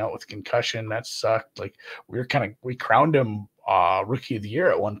going out with concussion. That sucked. Like, we crowned him rookie of the year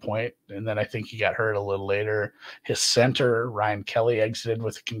at one point, and then I think he got hurt a little later. His center, Ryan Kelly, exited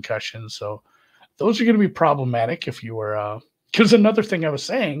with a concussion. So those are going to be problematic if you were. Because another thing I was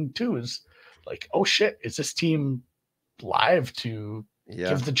saying too is like, oh shit, is this team live to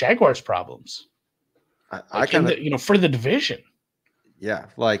give the Jaguars problems? I kind of, for the division. Yeah,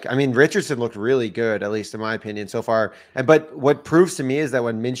 like, I mean, Richardson looked really good, at least in my opinion, so far. But what proves to me is that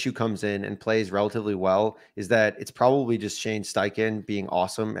when Minshew comes in and plays relatively well, is that it's probably just Shane Steichen being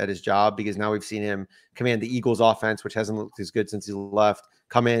awesome at his job, because now we've seen him command the Eagles offense, which hasn't looked as good since he left,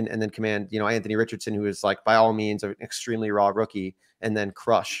 come in and then command, Anthony Richardson, who is, like, by all means an extremely raw rookie, and then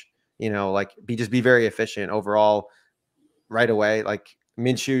crush, like, be very efficient overall right away. Like,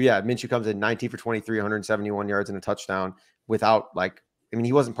 Minshew comes in 19 for 23, 171 yards and a touchdown without, like,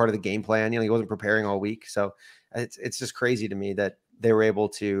 he wasn't part of the game plan. He wasn't preparing all week. So it's just crazy to me that they were able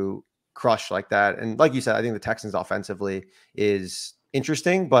to crush like that. And like you said, I think the Texans offensively is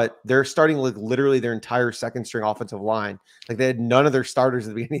interesting, but they're starting with literally their entire second string offensive line. Like, they had none of their starters at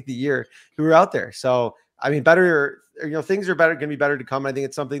the beginning of the year who were out there. So, things are going to be better to come. I think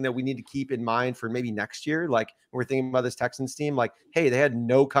it's something that we need to keep in mind for maybe next year. Like, when we're thinking about this Texans team, like, hey, they had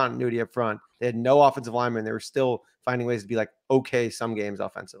no continuity up front. They had no offensive linemen. They were still finding ways to be, like, okay some games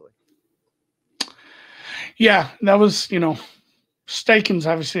offensively. Yeah, that was, Steichen's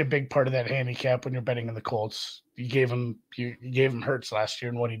obviously a big part of that handicap when you're betting in the Colts. You gave him Hurts last year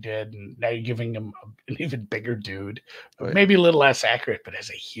and what he did, and now you're giving him an even bigger dude, maybe a little less accurate, but has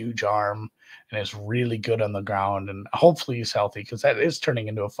a huge arm and is really good on the ground. And hopefully he's healthy, because that is turning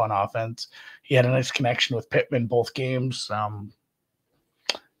into a fun offense. He had a nice connection with Pittman both games.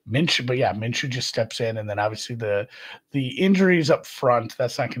 Minshew just steps in, and then obviously the injuries up front,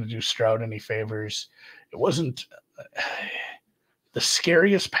 that's not going to do Stroud any favors. It wasn't the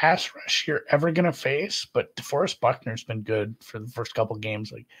scariest pass rush you're ever going to face, but DeForest Buckner's been good for the first couple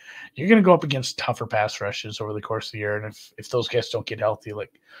games. Like, you're going to go up against tougher pass rushes over the course of the year, and if those guys don't get healthy,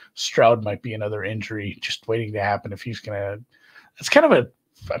 like, Stroud might be another injury just waiting to happen if he's going to. That's kind of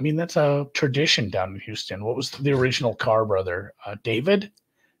that's a tradition down in Houston. What was the original Carr brother? David?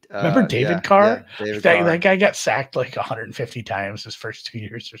 Remember David Carr? Yeah, David Carr? Carr. That guy got sacked like 150 times his first 2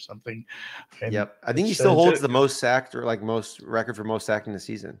 years or something. And yep. I think he still holds the most sacked, or like most record for most sacked in the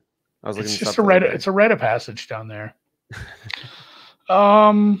season. I was looking. It's just it's a rite of passage down there.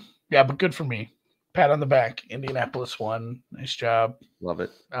 But good for me. Pat on the back. Indianapolis won. Nice job. Love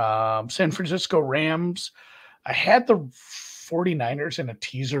it. San Francisco Rams. I had the 49ers in a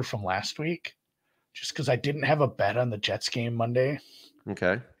teaser from last week, just because I didn't have a bet on the Jets game Monday.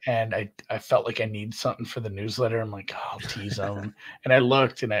 Okay. And I felt like I need something for the newsletter. I'm like, I'll tease them. And I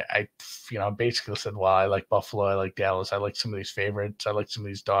looked, and I basically said, well, I like Buffalo. I like Dallas. I like some of these favorites. I like some of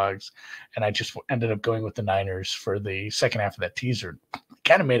these dogs. And I just ended up going with the Niners for the second half of that teaser.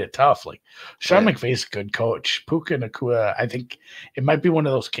 Kind of made it tough. Like, Sean McVay's a good coach. Puka Nacua, I think it might be one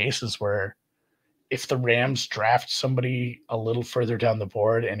of those cases where if the Rams draft somebody a little further down the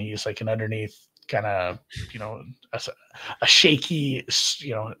board and he's like an underneath kind of, a shaky,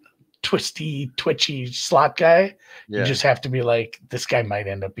 twisty, twitchy slot guy, you just have to be like, this guy might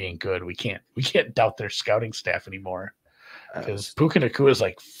end up being good. We can't doubt their scouting staff anymore, because Puka Nacua is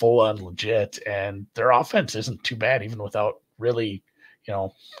like full on legit, and their offense isn't too bad even without really,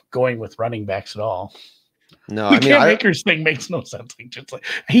 going with running backs at all. No, Cam Akers thing makes no sense. Like,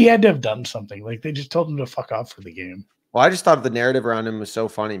 he had to have done something. Like, they just told him to fuck off for the game. Well, I just thought the narrative around him was so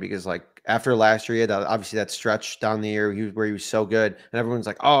funny, because, like, after last year, he had obviously that stretch down the year where he was so good, and everyone's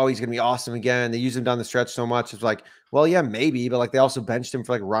like, "Oh, he's gonna be awesome again." They use him down the stretch so much. It's like, well, yeah, maybe, but like they also benched him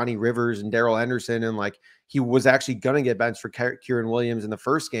for like Ronnie Rivers and Darrell Henderson, and like he was actually gonna get benched for Kieran Williams in the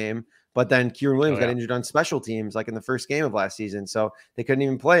first game, but then Kieran Williams got injured on special teams, like in the first game of last season, so they couldn't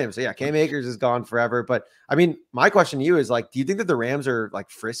even play him. So yeah, Cam Akers is gone forever. But I mean, my question to you is like, do you think that the Rams are like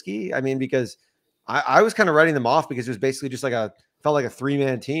frisky? I mean, because I was kind of writing them off, because it was basically just like felt like a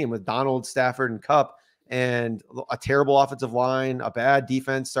 3-man team with Donald, Stafford, and Kupp, and a terrible offensive line, a bad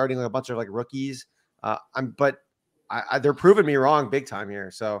defense, starting like a bunch of like rookies. But they're proving me wrong big time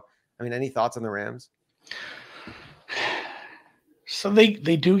here. So, I mean, any thoughts on the Rams? So they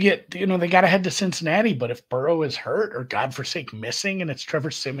do get, they got to head to Cincinnati, but if Burrow is hurt or God forsake missing, and it's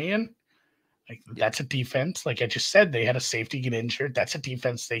Trevor Siemian, Like that's a defense. Like I just said, they had a safety get injured. That's a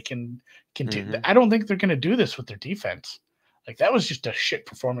defense they can continue. I don't think they're going to do this with their defense. Like that was just a shit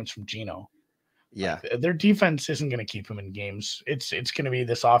performance from Geno. Yeah. Like, their defense isn't going to keep them in games. It's going to be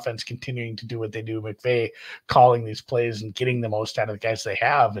this offense continuing to do what they do. McVay calling these plays and getting the most out of the guys they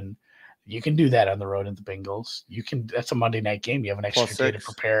have. And you can do that on the road in the Bengals. You can. That's a Monday night game. You have an extra day to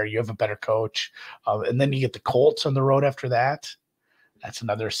prepare. You have a better coach. And then you get the Colts on the road after that. That's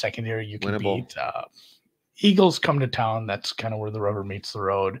another secondary you can beat. Eagles come to town. That's kind of where the rubber meets the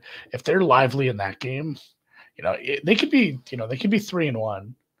road. If they're lively in that game, they could be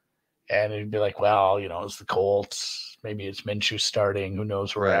 3-1. And it'd be like, well, it's the Colts. Maybe it's Minshew starting. Who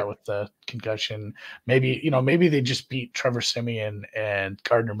knows where we're at with the concussion? Maybe they just beat Trevor Siemian and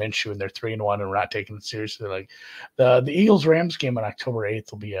Gardner Minshew, and they're 3-1, and we're not taking it seriously. Like the Eagles Rams game on October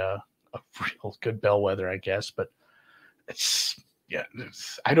 8th will be a real good bellwether, I guess. But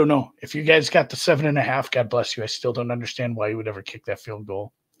I don't know. If you guys got the 7.5, God bless you. I still don't understand why you would ever kick that field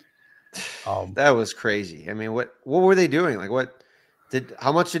goal. That was crazy. I mean, what were they doing? Like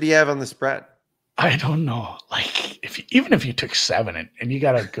how much did he have on the spread? I don't know. Like even if you took 7 and you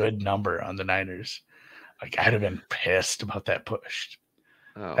got a good number on the Niners, like I'd have been pissed about that push.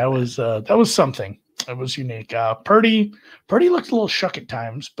 That was something. It was unique. Purdy looked a little shook at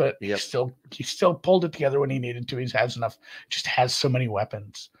times, but he still pulled it together when he needed to. He has so many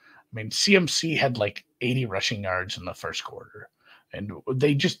weapons. I mean, CMC had like 80 rushing yards in the first quarter, and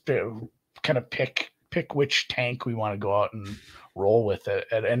they just kind of pick which tank we want to go out and roll with it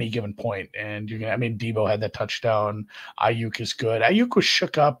at any given point. And Debo had that touchdown. Ayuk is good. Ayuk was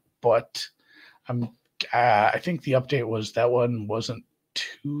shook up, but I think the update was that one wasn't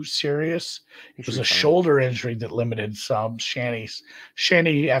too serious. It was a shoulder injury that limited some.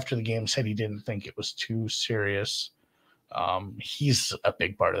 Shanny after the game said he didn't think it was too serious. He's a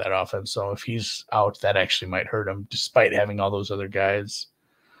big part of that offense, so if he's out, that actually might hurt him, despite having all those other guys.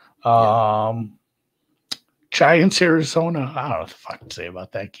 Giants, Arizona. I don't know what the fuck to say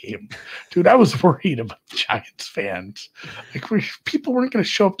about that game. Dude, I was worried about Giants fans. Like, people weren't going to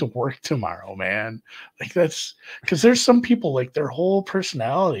show up to work tomorrow, man. Like, that's because there's some people, like, their whole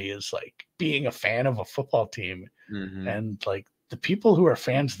personality is, like, being a fan of a football team. Mm-hmm. And, like, the people who are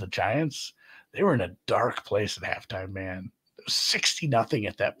fans of the Giants, they were in a dark place at halftime, man. It was 60-0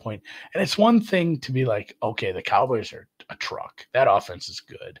 at that point. And it's one thing to be like, okay, the Cowboys are a truck. That offense is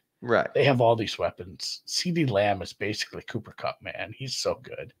good. Right. They have all these weapons. CeeDee Lamb is basically Cooper Kupp, man. He's so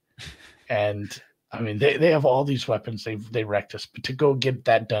good. And, I mean, they have all these weapons. They wrecked us. But to go get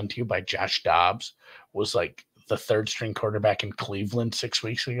that done to you by Josh Dobbs was like the third-string quarterback in Cleveland 6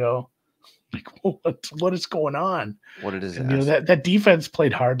 weeks ago. Like, what is going on? What it is. And, that defense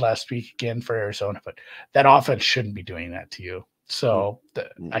played hard last week again for Arizona, but that offense shouldn't be doing that to you. So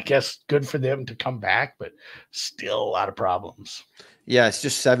I guess good for them to come back, but still a lot of problems. Yeah, it's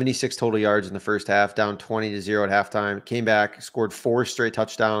just 76 total yards in the first half, down 20-0 at halftime. Came back, scored 4 straight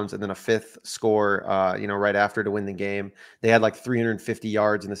touchdowns, and then a 5th score, right after to win the game. They had like 350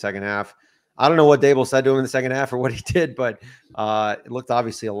 yards in the second half. I don't know what Dable said to him in the second half or what he did, but it looked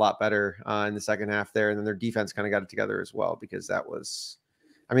obviously a lot better in the second half there. And then their defense kind of got it together as well, because that was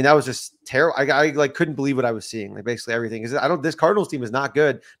just terrible. I couldn't believe what I was seeing. Like basically everything is. This Cardinals team is not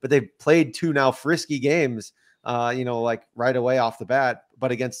good, but they've played 2 now frisky games. Like right away off the bat,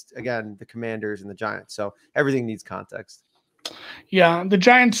 but against, again, the Commanders and the Giants. So everything needs context. Yeah, the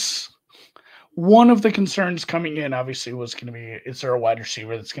Giants, one of the concerns coming in obviously was going to be, is there a wide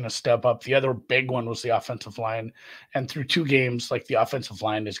receiver that's going to step up? The other big one was the offensive line. And through 2 games, like the offensive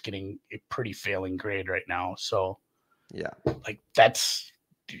line is getting a pretty failing grade right now. So yeah, like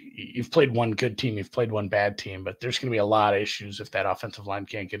you've played one good team, you've played one bad team, but there's going to be a lot of issues if that offensive line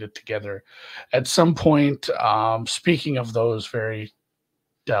can't get it together at some point. Speaking of those very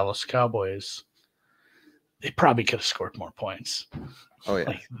Dallas Cowboys, they probably could have scored more points. Oh yeah.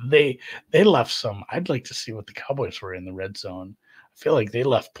 Like they left some. I'd like to see what the Cowboys were in the red zone. I feel like they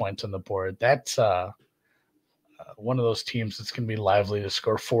left points on the board. That's one of those teams that's going to be lively to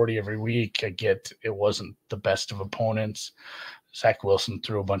score 40 every week. I get it wasn't the best of opponents. Zach Wilson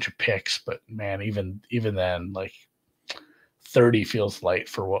threw a bunch of picks, but man, even then, like 30 feels light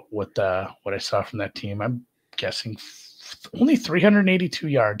for what I saw from that team. I'm guessing only 382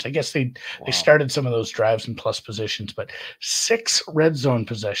 yards. I guess they started some of those drives in plus positions, but 6 red zone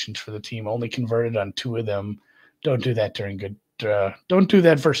possessions for the team, only converted on 2 of them. Don't do that during don't do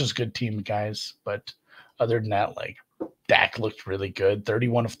that versus good team guys. But other than that, like Dak looked really good,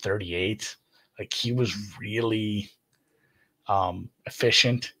 31 of 38. Like he was really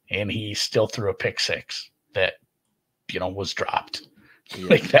efficient, and he still threw a pick 6 that was dropped. Yeah.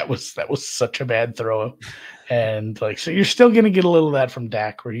 Like that was such a bad throw. And like, so you're still going to get a little of that from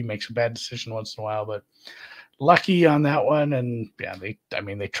Dak where he makes a bad decision once in a while, but lucky on that one. And yeah, they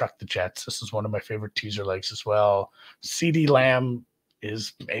trucked the Jets. This is one of my favorite teaser legs as well. CD Lamb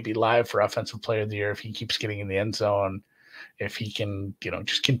is maybe live for offensive player of the year if he keeps getting in the end zone. If he can,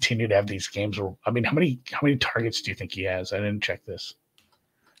 just continue to have these games where, I mean, how many targets do you think he has? I didn't check this.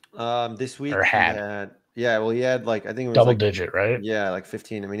 This week Or he had he had like, I think it was double like digit, right? Yeah, like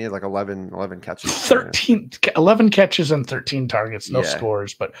 15. I mean, he had like 11 catches. 11 catches and 13 targets, no Yeah.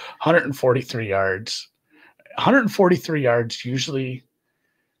 scores, but 143 yards. 143 yards usually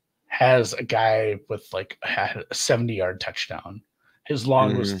has a guy with like a 70-yard touchdown. His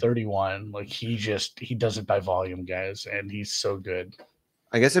long was 31. Like he does it by volume, guys, and he's so good.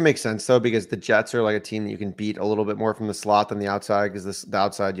 I guess it makes sense though, because the Jets are like a team that you can beat a little bit more from the slot than the outside, because the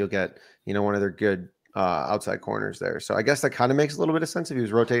outside you'll get, one of their good outside corners there. So I guess that kind of makes a little bit of sense if he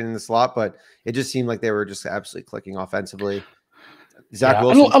was rotating in the slot, but it just seemed like they were just absolutely clicking offensively. Zach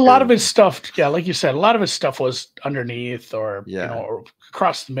Wilson, a lot of his stuff, like you said, a lot of his stuff was underneath or or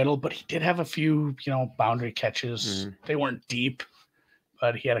across the middle, but he did have a few, boundary catches. They weren't deep,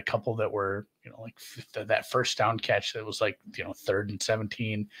 but he had a couple that were, like that first down catch that was like, 3rd and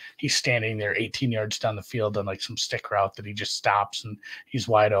 17. He's standing there 18 yards down the field on like some stick route that he just stops and he's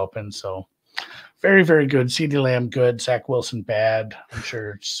wide open. So very, very good. CeeDee Lamb, good. Zach Wilson, bad. I'm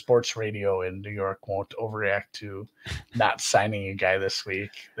sure sports radio in New York won't overreact to not signing a guy this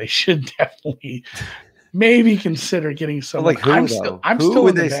week. They should definitely maybe consider getting someone. Like who, who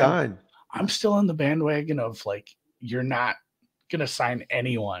would they sign? I'm still on the bandwagon of like, you're not going to sign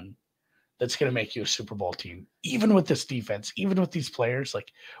anyone that's going to make you a Super Bowl team, even with this defense, even with these players.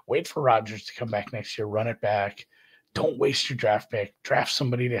 Like, wait for Rodgers to come back next year, run it back. Don't waste your draft pick. Draft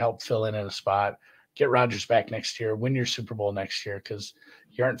somebody to help fill in a spot. Get Rodgers back next year. Win your Super Bowl next year, because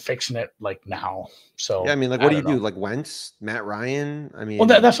you aren't fixing it like now. So yeah, I mean, like, what do you do? Like Wentz, Matt Ryan? I mean, well,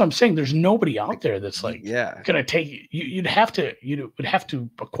 that's what I'm saying. There's nobody out there that's like going to take you. You would have to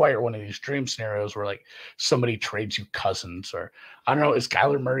acquire one of these dream scenarios where like somebody trades you Cousins, or I don't know. Is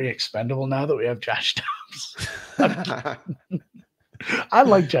Kyler Murray expendable now that we have Josh Dobbs? I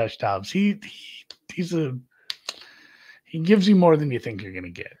like Josh Dobbs. He gives you more than you think you're going to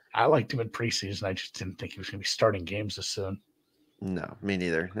get. I liked him in preseason. I just didn't think he was going to be starting games this soon. No, me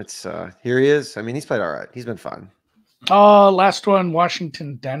neither. It's here he is. I mean, he's played all right. He's been fine. Last one,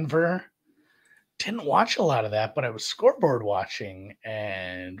 Washington, Denver. Didn't watch a lot of that, but I was scoreboard watching.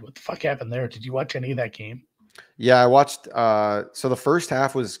 And what the fuck happened there? Did you watch any of that game? Yeah, I watched. So the first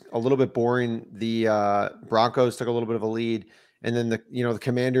half was a little bit boring. The Broncos took a little bit of a lead, and then the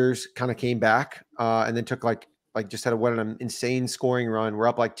Commanders kind of came back and then took like just had an insane scoring run. We're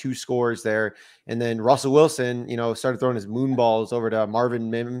up like 2 scores there. And then Russell Wilson, started throwing his moon balls over to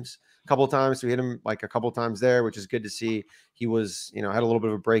Marvin Mims a couple of times. So we hit him like a couple of times there, which is good to see. He was, had a little bit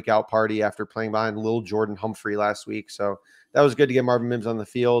of a breakout party after playing behind Lil Jordan Humphrey last week. So that was good to get Marvin Mims on the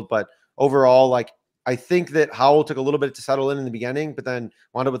field. But overall, like, I think that Howell took a little bit to settle in the beginning, but then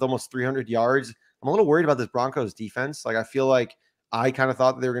wound up with almost 300 yards. I'm a little worried about this Broncos defense. Like, I feel like I kind of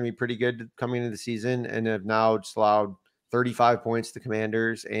thought that they were going to be pretty good coming into the season, and have now just allowed 35 points to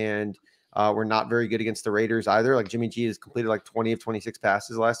Commanders, and we're not very good against the Raiders either. Like, Jimmy G has completed like 20 of 26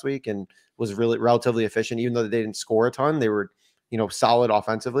 passes last week and was really relatively efficient. Even though they didn't score a ton, they were, solid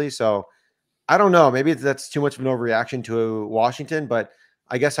offensively. So I don't know, maybe that's too much of an overreaction to Washington, but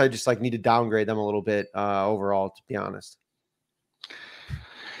I guess I just like need to downgrade them a little bit overall, to be honest.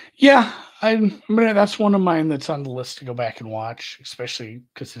 Yeah, that's one of mine that's on the list to go back and watch, especially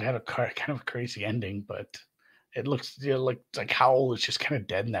because it had a kind of crazy ending. But it looks like Howell was just kind of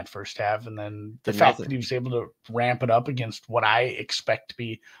dead in that first half, and then the fact that he was able to ramp it up against what I expect to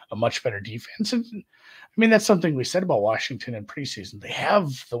be a much better defense. And I mean, that's something we said about Washington in preseason. They have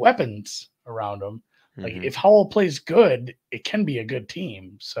the weapons around them. Like, if Howell plays good, it can be a good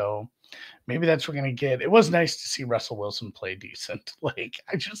team. So maybe that's what we're going to get. It was nice to see Russell Wilson play decent. Like,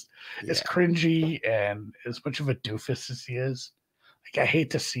 as cringy and as much of a doofus as he is, like, I hate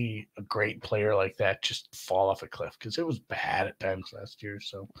to see a great player like that just fall off a cliff, because it was bad at times last year.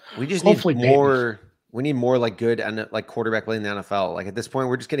 So we just need more. We need more like good and like quarterback play in the NFL. Like, at this point,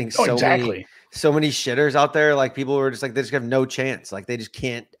 we're just getting so many shitters out there. Like, people were just like, they just have no chance. Like, they just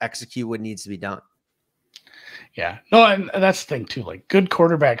can't execute what needs to be done. Yeah, no, and that's the thing too. Like, good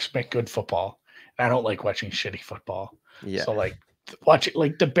quarterbacks make good football. And I don't like watching shitty football. Yeah. So like watch it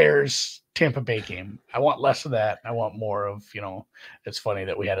like the Bears Tampa Bay game. I want less of that. I want more of, it's funny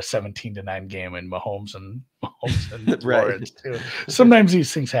that we had a 17-9 game in Mahomes and Right. Lawrence too. Sometimes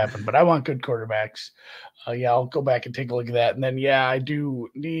these things happen, but I want good quarterbacks. I'll go back and take a look at that. And then, I do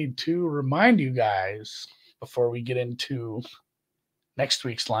need to remind you guys before we get into next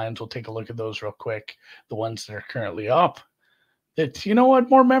week's lines, we'll take a look at those real quick. The ones that are currently up. That, you know what?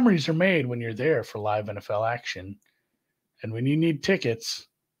 More memories are made when you're there for live NFL action. And when you need tickets,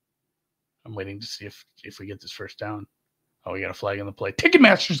 I'm waiting to see if we get this first down. Oh, we got a flag on the play.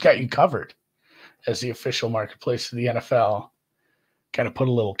 Ticketmaster's got you covered as the official marketplace of the NFL. Kind of put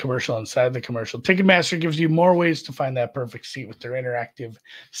a little commercial inside the commercial. Ticketmaster gives you more ways to find that perfect seat with their interactive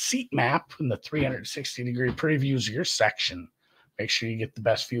seat map and the 360-degree previews of your section. Make sure you get the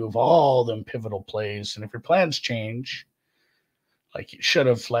best view of all them pivotal plays. And if your plans change, like you should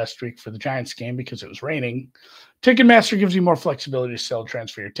have last week for the Giants game because it was raining, Ticketmaster gives you more flexibility to sell,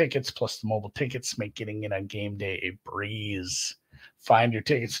 transfer your tickets, plus the mobile tickets make getting in on game day a breeze. Find your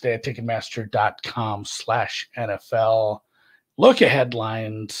tickets today at Ticketmaster.com/NFL. Look at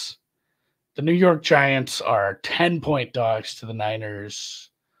headlines. The New York Giants are 10-point dogs to the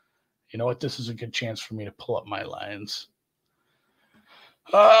Niners. You know what? This is a good chance for me to pull up my lines.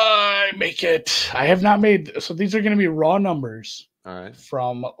 I have not made, so these are going to be raw numbers. All right.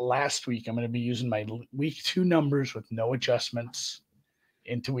 From last week. I'm going to be using my week 2 numbers with no adjustments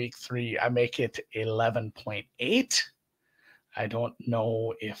into week 3. I make it 11.8. I don't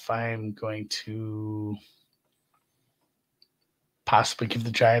know if I'm going to possibly give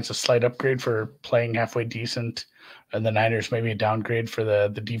the Giants a slight upgrade for playing halfway decent, and the Niners maybe a downgrade for the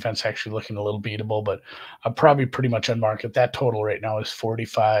defense actually looking a little beatable, but I'm probably pretty much on market. That total right now is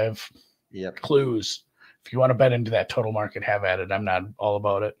 45 clues. If you want to bet into that total market, have at it. I'm not all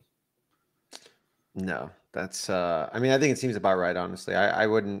about it. No, that's I think it seems about right, honestly. I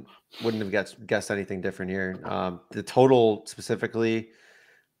wouldn't have guessed anything different here. The total specifically,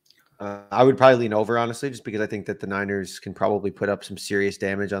 I would probably lean over, honestly, just because I think that the Niners can probably put up some serious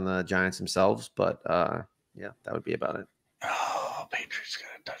damage on the Giants themselves. But that would be about it. Oh, Patriots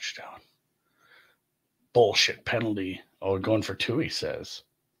got a touchdown. Bullshit penalty. Oh, we're going for 2, he says.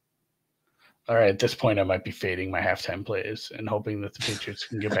 All right, at this point, I might be fading my halftime plays and hoping that the Patriots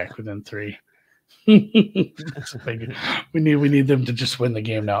can get back within 3. We need them to just win the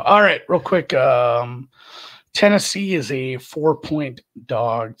game now. All right, real quick. Tennessee is a 4-point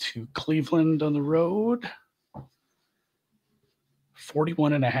dog to Cleveland on the road.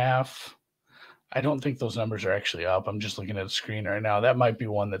 41.5. I don't think those numbers are actually up. I'm just looking at the screen right now. That might be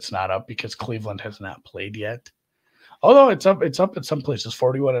one that's not up because Cleveland has not played yet. Although it's up at some places.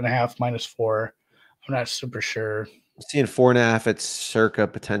 41.5 -4. I'm not super sure. I'm seeing 4.5 at circa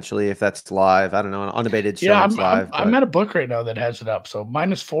potentially if that's live. I don't know. Unabated show Yeah, live. I'm at a book right now that has it up. So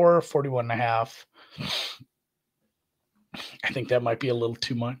 -4, 41.5. I think that might be a little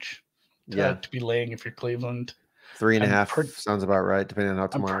too much to be laying if you're Cleveland. 3.5 sounds about right, depending on how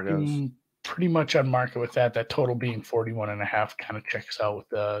tomorrow goes. Pretty much on market with that. That total being 41.5 kind of checks out with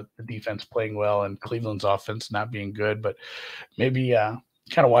the defense playing well and Cleveland's offense not being good. But maybe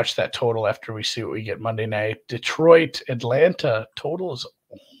kind of watch that total after we see what we get Monday night. Detroit, Atlanta total is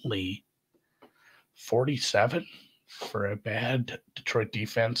only 47 for a bad Detroit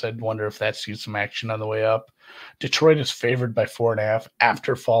defense. I'd wonder if that's seen some action on the way up. Detroit is favored by 4.5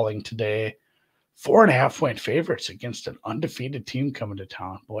 after falling today. 4.5-point favorites against an undefeated team coming to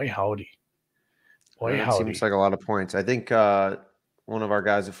town. Boy, howdy. Seems like a lot of points. I think one of our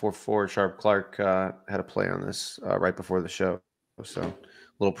guys at 4-4, Sharp Clark, had a play on this right before the show. So a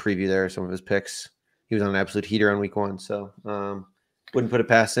little preview there, some of his picks. He was on an absolute heater on week 1. So wouldn't put it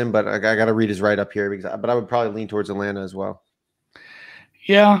past him, but I got to read his write-up here. But I would probably lean towards Atlanta as well.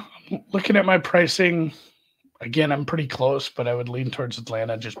 Yeah, looking at my pricing, again, I'm pretty close, but I would lean towards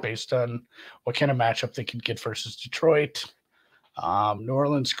Atlanta just based on what kind of matchup they could get versus Detroit. New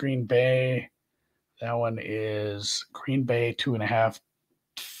Orleans, Green Bay. That one is Green Bay 2.5,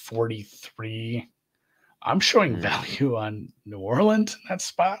 43. I'm showing value on New Orleans in that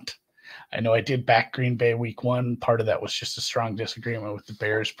spot. I know I did back Green Bay week 1. Part of that was just a strong disagreement with the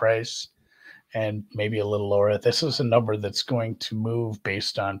Bears price and maybe a little lower. This is a number that's going to move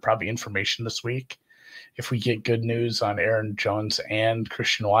based on probably information this week. If we get good news on Aaron Jones and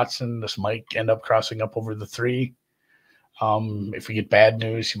Christian Watson, this might end up crossing up over the 3. If we get bad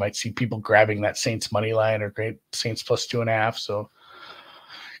news, you might see people grabbing that Saints money line or great Saints plus 2.5. So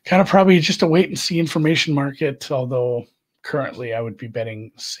kind of probably just a wait and see information market. Although currently I would be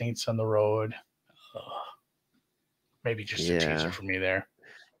betting Saints on the road. Maybe just a teaser for me there.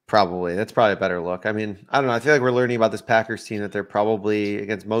 Probably. That's probably a better look. I mean, I don't know. I feel like we're learning about this Packers team that they're probably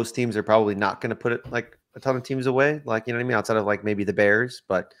against most teams. They're probably not going to put it like a ton of teams away. Like, you know what I mean? Outside of like maybe the Bears,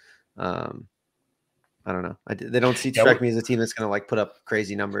 but I don't know. They don't strike me as a team that's going to like put up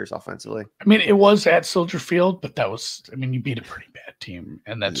crazy numbers offensively. I mean, it was at Soldier Field, but you beat a pretty bad team,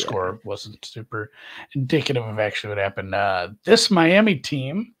 and that score wasn't super indicative of actually what happened. This Miami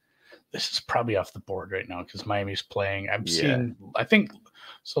team, this is probably off the board right now because Miami's playing. I'm seeing, I think,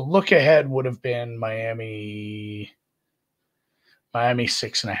 so look ahead would have been Miami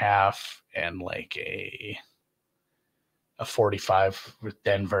 6.5 and like a 45 with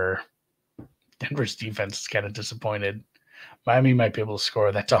Denver. Denver's defense is kind of disappointed. Miami might be able to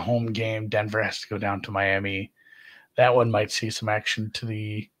score. That's a home game. Denver has to go down to Miami. That one might see some action to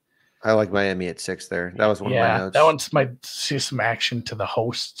the. I like Miami at 6 there. That was one of my notes. That one might see some action to the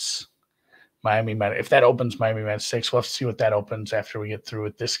hosts. Miami might, if that opens, Miami might 6. We'll have to see what that opens after we get through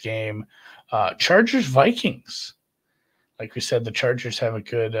with this game. Chargers Vikings. Like we said, the Chargers have a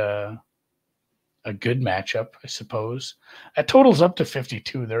good matchup, I suppose. That totals up to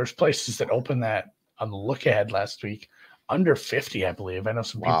 52. There's places that opened that on the look ahead last week under 50, I believe. I know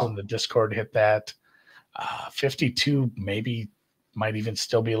some people in the Discord hit that. 52 maybe might even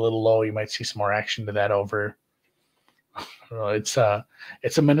still be a little low. You might see some more action to that over. It's a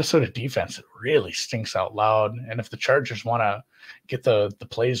Minnesota defense that really stinks out loud. And if the Chargers want to get the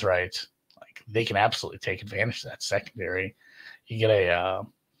plays right, like they can absolutely take advantage of that secondary. You get a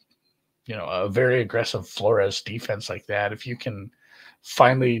very aggressive Flores defense like that. If you can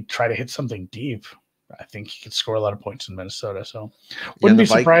finally try to hit something deep, I think you could score a lot of points in Minnesota. So wouldn't be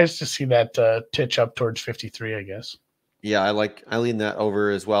surprised to see that titch up towards 53, I guess. Yeah, I lean that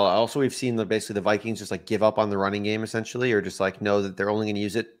over as well. Also, we've seen basically the Vikings just like give up on the running game essentially, or just like know that they're only going to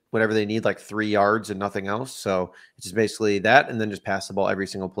use it whenever they need like 3 yards and nothing else. So it's just basically that, and then just pass the ball every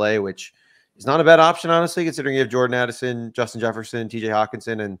single play, which is not a bad option, honestly, considering you have Jordan Addison, Justin Jefferson, TJ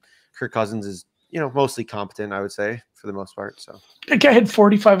Hawkinson, and Kirk Cousins is, mostly competent, I would say, for the most part. So the guy had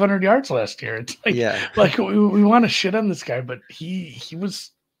 4,500 yards last year. It's like, like we want to shit on this guy, but he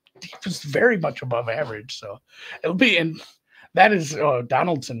was very much above average. So it'll be, and that is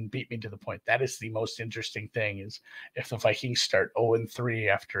Donaldson beat me to the point. That is the most interesting thing is if the Vikings start 0-3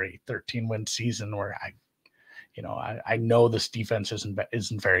 after a 13-win season, where I know this defense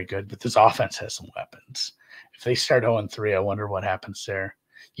isn't very good, but this offense has some weapons. If they start 0-3, I wonder what happens there.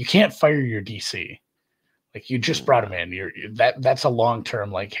 You can't fire your DC. Like you just brought him in. That's a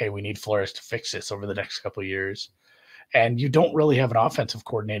long-term, like, hey, we need Flores to fix this over the next couple of years. And you don't really have an offensive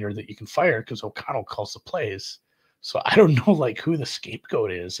coordinator that you can fire because O'Connell calls the plays. So I don't know like who the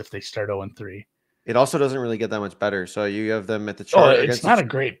scapegoat is if they start 0-3. It also doesn't really get that much better. So you have them at the Chargers. It's not a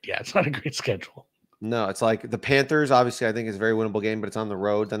great schedule. No, it's like the Panthers, obviously, I think is a very winnable game, but it's on the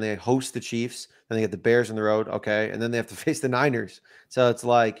road. Then they host the Chiefs. Then they get the Bears on the road. Okay. And then they have to face the Niners. So it's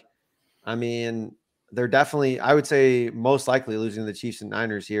like, I mean, they're definitely, I would say, most likely losing the Chiefs and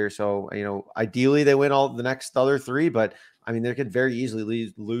Niners here. So, ideally they win all the next other 3, but I mean, they could very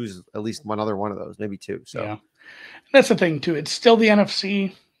easily lose at least one other one of those, maybe 2. So, yeah, that's the thing, too. It's still the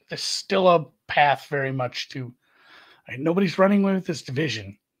NFC. There's still a path very much to, nobody's running with this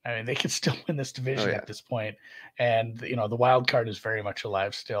division. I mean, they could still win this division at this point. And, the wild card is very much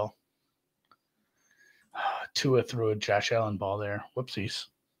alive still. Tua threw a Josh Allen ball there. Whoopsies.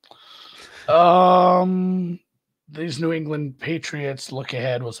 These New England Patriots look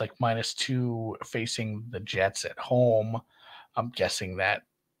ahead was like -2 facing the Jets at home. I'm guessing that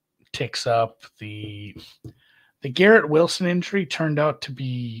ticks up. The Garrett Wilson injury turned out to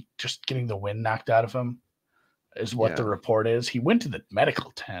be just getting the wind knocked out of him, is what the report is. He went to the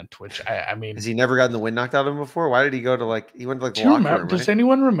medical tent, which I mean, has he never gotten the wind knocked out of him before? Why did he go to he went to the locker room? Does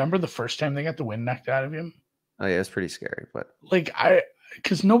anyone remember the first time they got the wind knocked out of him? Oh yeah, it's pretty scary, but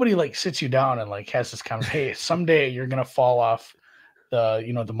because nobody sits you down and has this kind of, hey, someday you're gonna fall off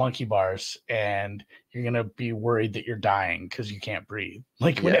the monkey bars and you're gonna be worried that you're dying because you can't breathe.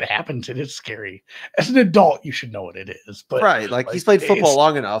 When it happens, it is scary. As an adult, you should know what it is. But he's played football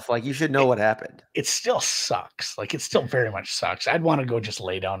long enough. You should know what happened. It still sucks. It still very much sucks. I'd want to go just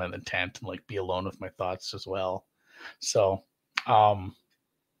lay down in the tent and be alone with my thoughts as well. So,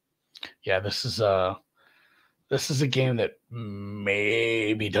 this is a game that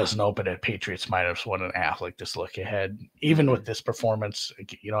maybe doesn't open at Patriots -1.5. Like this look ahead, even with this performance,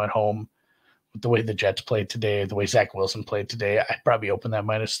 at home, with the way the Jets played today, the way Zach Wilson played today, I'd probably open that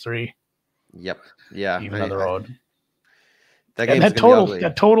 -3. Yep. Yeah. Even on the road. That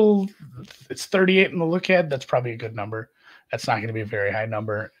total, it's 38 in the look ahead. That's probably a good number. That's not going to be a very high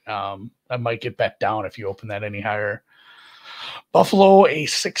number. I might get bet down if you open that any higher. Buffalo, a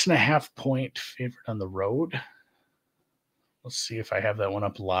 6.5-point favorite on the road. Let's see if I have that one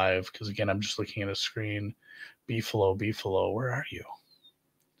up live, because again, I'm just looking at a screen. Beefalo, where are you?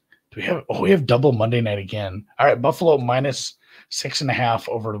 Do we have? Oh, we have double Monday night again. All right, Buffalo minus 6.5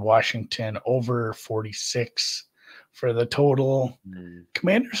 over to Washington, over 46 for the total.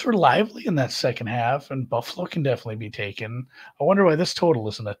 Commanders were lively in that second half, and Buffalo can definitely be taken. I wonder why this total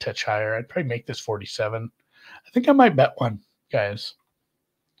isn't a touch higher. I'd probably make this 47. I think I might bet one, guys.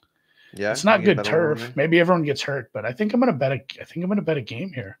 Yeah, it's not good turf. Maybe everyone gets hurt, but I think I'm gonna bet a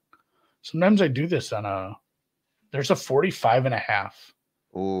game here. Sometimes I do this on there's a 45.5.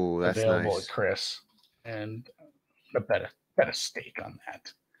 Ooh, that's available nice. at Chris, and I'm gonna bet a steak on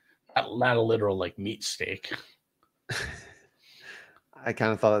that. Not a literal like meat steak. I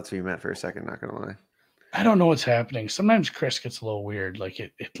kind of thought that's what you meant for a second. Not gonna lie. I don't know what's happening. Sometimes Chris gets a little weird. Like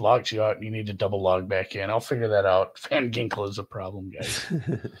it logs you out and you need to double log back in. I'll figure that out. Van Ginkel is a problem, guys.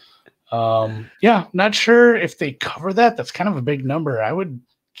 Yeah, not sure if they cover that. That's kind of a big number. I would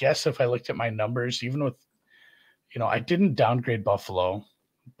guess if I looked at my numbers, even with, I didn't downgrade Buffalo,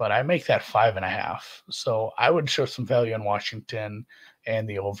 but I make that 5.5. So I would show some value on Washington and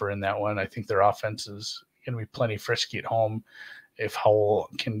the over in that one. I think their offense is going to be plenty frisky at home if Howell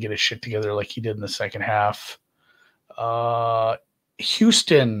can get his shit together like he did in the second half.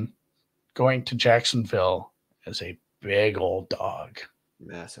 Houston going to Jacksonville as a big old dog.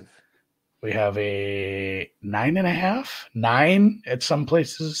 Massive. We have a 9.5, 9 at some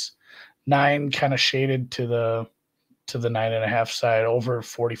places, 9 kind of shaded to the 9.5 side, over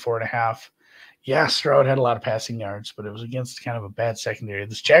 44.5. Yeah, Stroud had a lot of passing yards, but it was against kind of a bad secondary.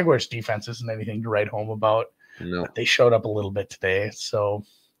 This Jaguars defense isn't anything to write home about. No. But they showed up a little bit today, so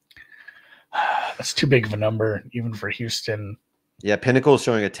that's too big of a number, even for Houston. Yeah, Pinnacle is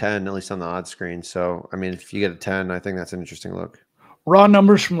showing a 10, at least on the odds screen. So, I mean, if you get a 10, I think that's an interesting look. Raw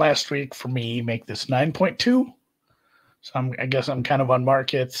numbers from last week for me make this 9.2. So I guess I'm kind of on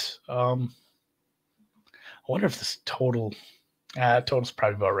market. I wonder if this total's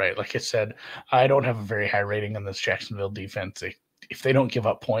probably about right. Like I said, I don't have a very high rating on this Jacksonville defense. If they don't give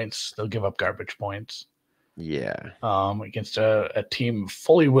up points, they'll give up garbage points. Yeah. Against a team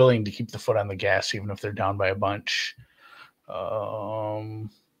fully willing to keep the foot on the gas, even if they're down by a bunch. Where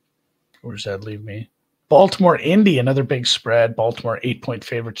does that leave me? Baltimore, Indy, another big spread. Baltimore 8-point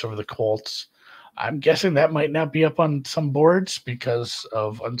favorites over the Colts. I'm guessing that might not be up on some boards because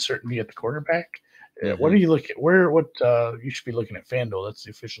of uncertainty at the quarterback. Mm-hmm. What are you looking at? What you should be looking at FanDuel. That's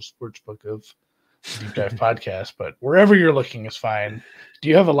the official sports book of Deep Dive Podcast. But wherever you're looking is fine. Do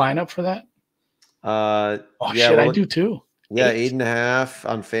you have a lineup for that? Yeah, shit, I do too. Yeah, 8.5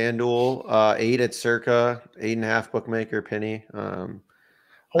 on FanDuel, 8 at Circa, 8.5 bookmaker Penny.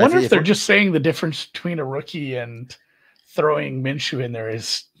 I wonder if they're just saying the difference between a rookie and throwing Minshew in there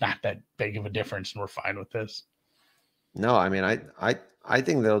is not that big of a difference, and we're fine with this. No, I mean, I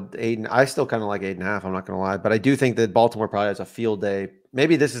think they'll 8. I still kind of like 8.5. I'm not going to lie, but I do think that Baltimore probably has a field day.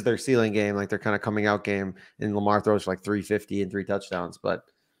 Maybe this is their ceiling game, like their kind of coming out game, and Lamar throws for like 350 and 3 touchdowns. But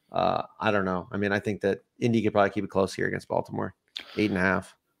I don't know. I mean, I think that Indy could probably keep it close here against Baltimore. 8.5.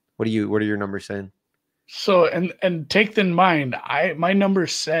 What are your numbers saying? So, and take in mind, my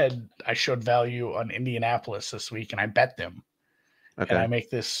numbers said I showed value on Indianapolis this week, and I bet them. Okay. And I make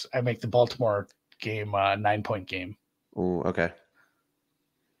the Baltimore game a 9-point game. Ooh, okay.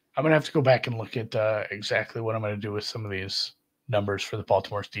 I'm gonna have to go back and look at exactly what I'm gonna do with some of these numbers for the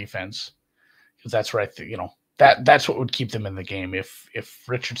Baltimore's defense, because that's where I think that's what would keep them in the game. If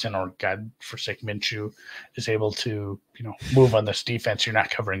Richardson or God forsake Minshew is able to move on this defense, you're not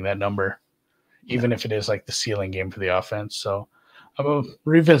covering that number. Even if it is like the ceiling game for the offense. So I'm going to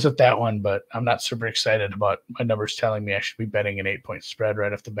revisit that one, but I'm not super excited about my numbers telling me I should be betting an 8-point spread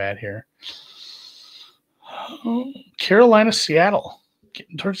right off the bat here. Carolina, Seattle,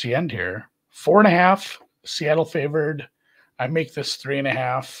 getting towards the end here. 4.5, Seattle favored. I make this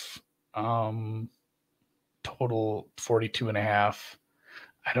 3.5. Total 42.5.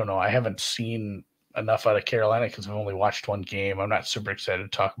 I don't know. I haven't seen enough out of Carolina because I've only watched one game. I'm not super excited to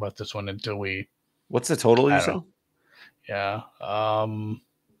talk about this one until we. What's the total you said? Yeah.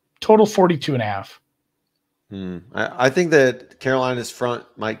 Total 42.5. I think that Carolina's front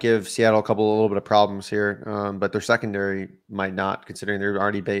might give Seattle a little bit of problems here, but their secondary might not, considering they're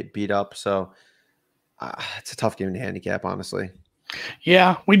already beat up. So it's a tough game to handicap, honestly.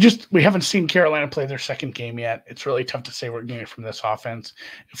 Yeah, we haven't seen Carolina play their second game yet. It's really tough to say we're getting it from this offense.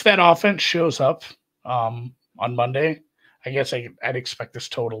 If that offense shows up on Monday, I guess I'd expect this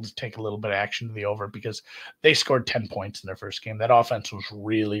total to take a little bit of action to the over because they scored 10 points in their first game. That offense was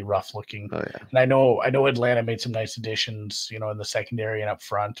really rough looking. Oh yeah. And I know Atlanta made some nice additions, in the secondary and up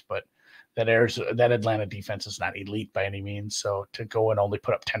front, but that Atlanta defense is not elite by any means. So to go and only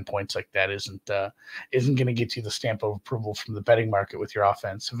put up 10 points like that isn't going to get you the stamp of approval from the betting market with your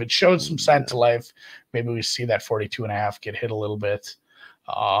offense. If it showed some sign to life, maybe we see that 42.5 get hit a little bit.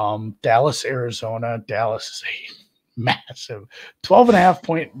 Dallas, Arizona. Dallas is a massive 12.5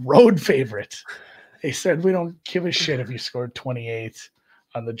 point road favorite. They said we don't give a shit if you scored 28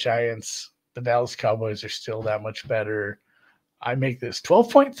 on the Giants. The Dallas Cowboys are still that much better. I make this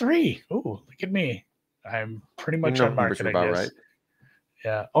 12.3. Ooh, look at me. I'm pretty much on market, I guess. Right.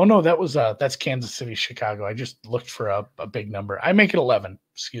 Yeah. Oh no, that's Kansas City, Chicago. I just looked for a big number. I make it 11.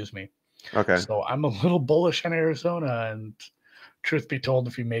 Excuse me. Okay. So I'm a little bullish on Arizona, and truth be told,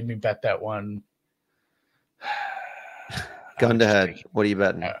 if you made me bet that one, gun to head. What are you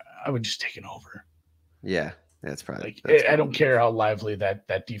betting? I would just take an over. Yeah, that's probably. I don't care how lively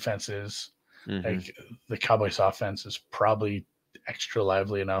that defense is. Mm-hmm. Like the Cowboys' offense is probably extra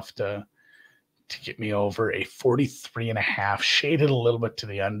lively enough to get me over a 43.5, shaded a little bit to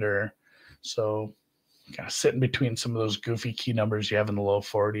the under. So kind of sitting between some of those goofy key numbers you have in the low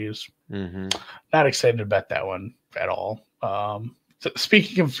 40s. Mm-hmm. Not excited to bet that one at all.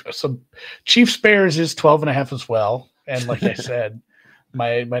 Speaking of some Chiefs Bears is 12.5 as well. And like I said,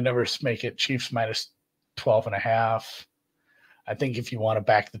 my numbers make it Chiefs minus 12.5. I think if you want to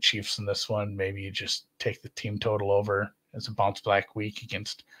back the Chiefs in this one, maybe you just take the team total over as a bounce back week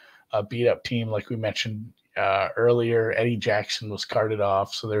against a beat up team. Like we mentioned earlier, Eddie Jackson was carted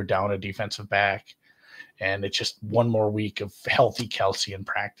off, so they're down a defensive back. And it's just one more week of healthy Kelsey in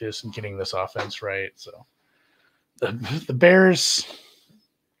practice and getting this offense right. So the Bears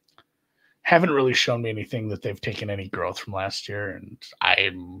haven't really shown me anything that they've taken any growth from last year. And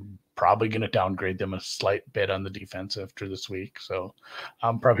I'm probably going to downgrade them a slight bit on the defense after this week. So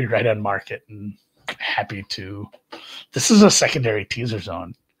I'm probably right on market and happy to. This is a secondary teaser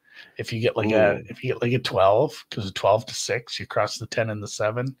zone. If you get like a 12, because a 12 to 6, you cross the 10 and the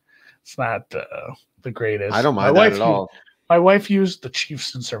 7. It's not the greatest. I don't mind that at all. My wife used the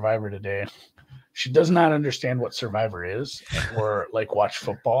Chiefs in Survivor today. She does not understand what Survivor is or like watch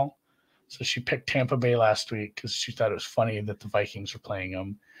football. So she picked Tampa Bay last week because she thought it was funny that the Vikings were playing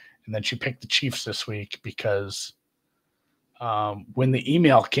them. And then she picked the Chiefs this week because when the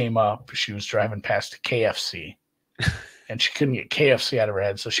email came up, she was driving past a KFC and she couldn't get KFC out of her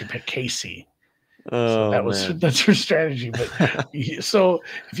head. So she picked KC. So that's her strategy. But so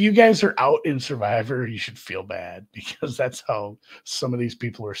if you guys are out in Survivor, you should feel bad because that's how some of these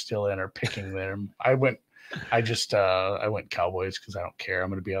people are still in are picking them. I went Cowboys because I don't care. I'm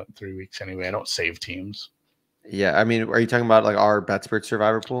going to be out in 3 weeks anyway. I don't save teams. Yeah, I mean, are you talking about like our BetSpert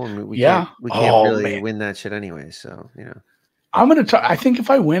Survivor pool? I mean, we can't really win that shit anyway. So I'm going to talk. I think if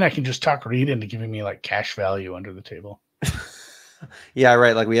I win, I can just talk Reed into giving me like cash value under the table. Yeah,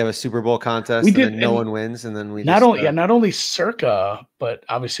 right. Like we have a Super Bowl contest, and no one wins, and then we not only Circa, but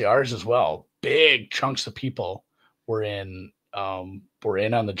obviously ours as well. Big chunks of people were in on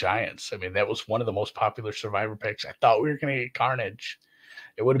the Giants. I mean, that was one of the most popular Survivor picks. I thought we were going to get carnage.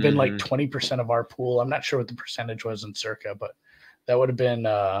 It would have been like 20% of our pool. I'm not sure what the percentage was in Circa, but that would have been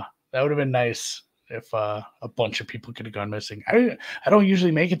nice if a bunch of people could have gone missing. I don't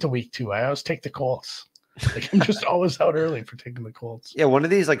usually make it to week 2. I always take the Colts. Like I'm just always out early for taking the Colts. Yeah, one of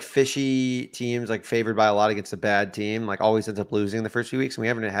these like fishy teams, like favored by a lot against a bad team, like always ends up losing the first few weeks, and we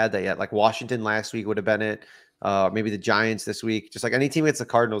haven't had that yet. Like Washington last week would have been it. Maybe the Giants this week. Just like any team against the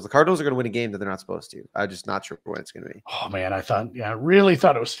Cardinals. The Cardinals are going to win a game that they're not supposed to. I'm just not sure when it's going to be. Oh man, I really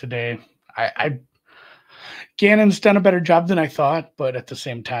thought it was today. Gannon's done a better job than I thought, but at the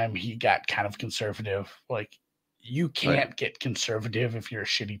same time, he got kind of conservative. Like you can't get conservative if you're a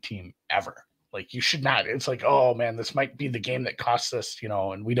shitty team ever. Like you should not. It's like, oh man, this might be the game that costs us,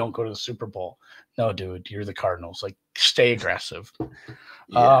 and we don't go to the Super Bowl. No, dude, you're the Cardinals. Like, stay aggressive.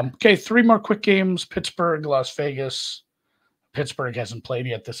 Yeah. Okay, 3 more quick games. Pittsburgh, Las Vegas. Pittsburgh hasn't played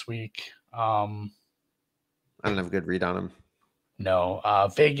yet this week. I don't have a good read on him. No.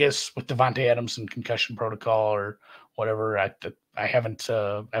 Vegas with Devontae Adams and concussion protocol or whatever. I haven't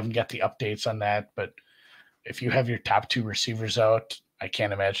got the updates on that, but if you have your top 2 receivers out, I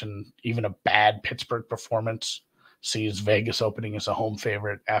can't imagine even a bad Pittsburgh performance sees Vegas opening as a home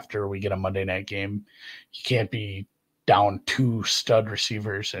favorite after we get a Monday night game. You can't be down 2 stud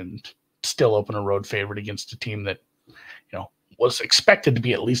receivers and still open a road favorite against a team that, was expected to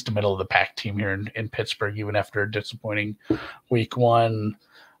be at least a middle of the pack team here in Pittsburgh, even after a disappointing week 1.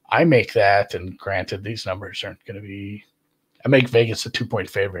 I make that, and granted, these numbers aren't going to be I make Vegas a 2-point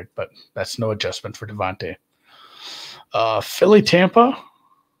favorite, but that's no adjustment for Devontae. Philly, Tampa.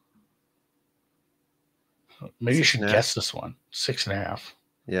 Maybe you should guess this one. 6.5.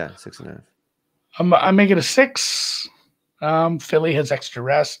 Yeah, 6.5. I make it a 6. Philly has extra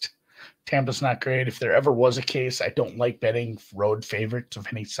rest. Tampa's not great. If there ever was a case, I don't like betting road favorites of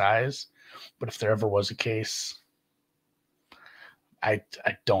any size, but if there ever was a case, I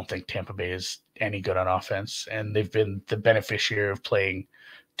don't think Tampa Bay is any good on offense, and they've been the beneficiary of playing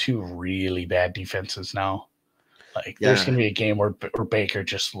 2 really bad defenses now. Like, there's going to be a game where Baker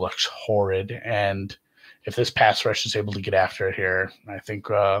just looks horrid, and if this pass rush is able to get after it here, I think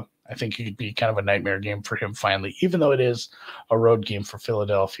it could be kind of a nightmare game for him finally, even though it is a road game for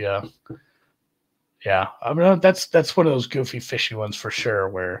Philadelphia. Yeah, I mean, that's one of those goofy, fishy ones for sure,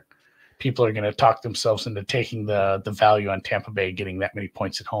 where people are going to talk themselves into taking the value on Tampa Bay getting that many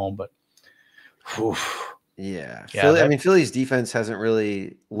points at home. But yeah, Philly, Philly's defense hasn't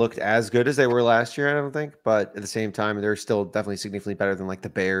really looked as good as they were last year, I don't think. But at the same time, they're still definitely significantly better than like the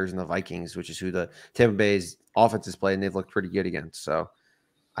Bears and the Vikings, which is who the Tampa Bay's offense is playing. They've looked pretty good against. So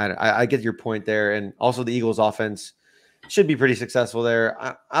I get your point there. And also the Eagles offense should be pretty successful there.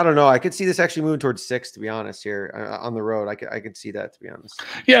 I don't know. I could see this actually moving towards 6, to be honest, here on the road. I could see that, to be honest.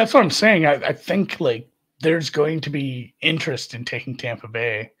 Yeah, that's what I'm saying. I think like there's going to be interest in taking Tampa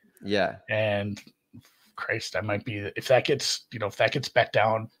Bay. Yeah. And Christ, I might be, if that gets bet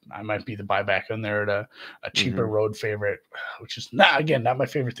down, I might be the buyback on there at a cheaper road favorite, which is not my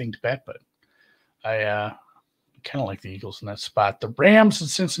favorite thing to bet, but I kind of like the Eagles in that spot. The Rams and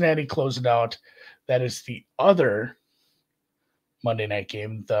Cincinnati close it out. That is the other Monday night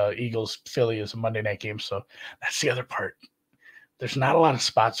game. The Eagles-Philly is a Monday night game, so that's the other part. There's not a lot of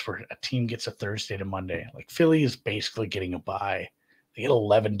spots where a team gets a Thursday to Monday. Like Philly is basically getting a bye. They get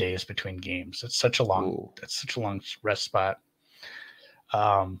 11 days between games. That's such a long rest spot.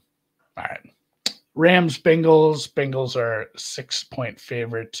 All right. Rams, Bengals. Bengals are 6-point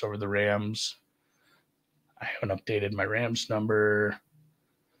favorites over the Rams. I haven't updated my Rams number.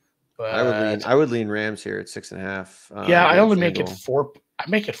 But I would lean Rams here at 6.5. Yeah, I only make it 4. I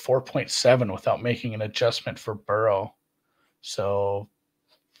make it 4.7 without making an adjustment for Burrow. So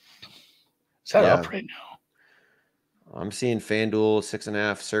is that up right now? I'm seeing FanDuel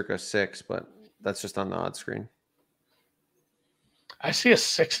 6.5, circa 6, but that's just on the odds screen. I see a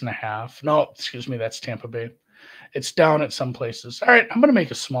 6.5. No, excuse me, that's Tampa Bay. It's down at some places. All right, I'm going to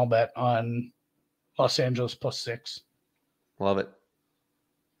make a small bet on Los Angeles plus 6. Love it.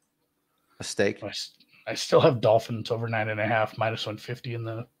 A stake. I still have Dolphins over 9.5, minus 150 in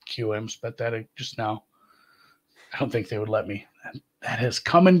the QMs. Bet that just now. I don't think they would let me. That has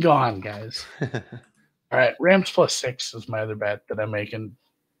come and gone, guys. All right, Rams plus 6 is my other bet that I'm making.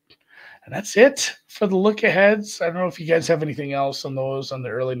 And that's it for the look-aheads. I don't know if you guys have anything else on those, on the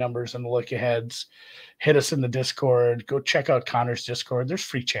early numbers and the look-aheads. Hit us in the Discord. Go check out Connor's Discord. There's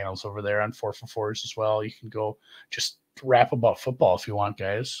free channels over there on 4for4s as well. You can go just rap about football if you want,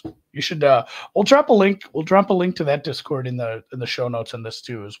 guys. You should. We'll drop a link. We'll drop a link to that Discord in the show notes on this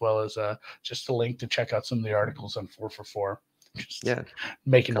too, as well as just a link to check out some of the articles on 4for4. Just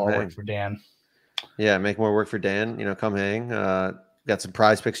making more work for Dan. Yeah, make more work for Dan. Come hang. Got some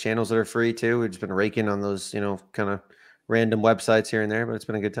prize picks channels that are free too. We've just been raking on those, kind of random websites here and there, but it's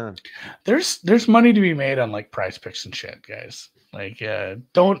been a good time. There's money to be made on like prize picks and shit, guys. Like,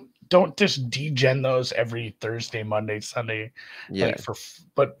 don't just degen those every Thursday, Monday, Sunday. Yeah.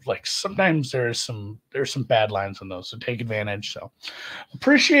 But sometimes there's some bad lines on those, so take advantage. So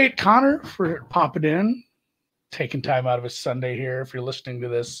appreciate Connor for popping in, taking time out of his Sunday here. If you're listening to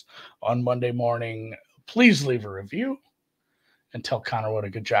this on Monday morning, please leave a review and tell Connor what a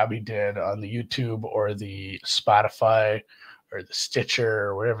good job he did on the YouTube or the Spotify or the Stitcher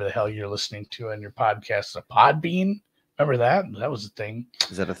or whatever the hell you're listening to on your podcast. A Podbean. Remember that? That was a thing.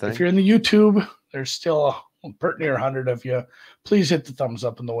 Is that a thing? If you're in the YouTube, there's still pretty near 100 of you. Please hit the thumbs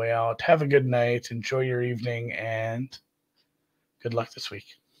up on the way out. Have a good night. Enjoy your evening, and good luck this week.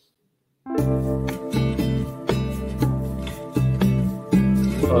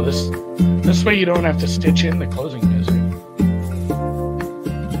 Oh, this way you don't have to stitch in the closing music.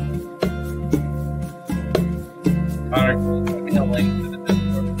 All right, let me know later.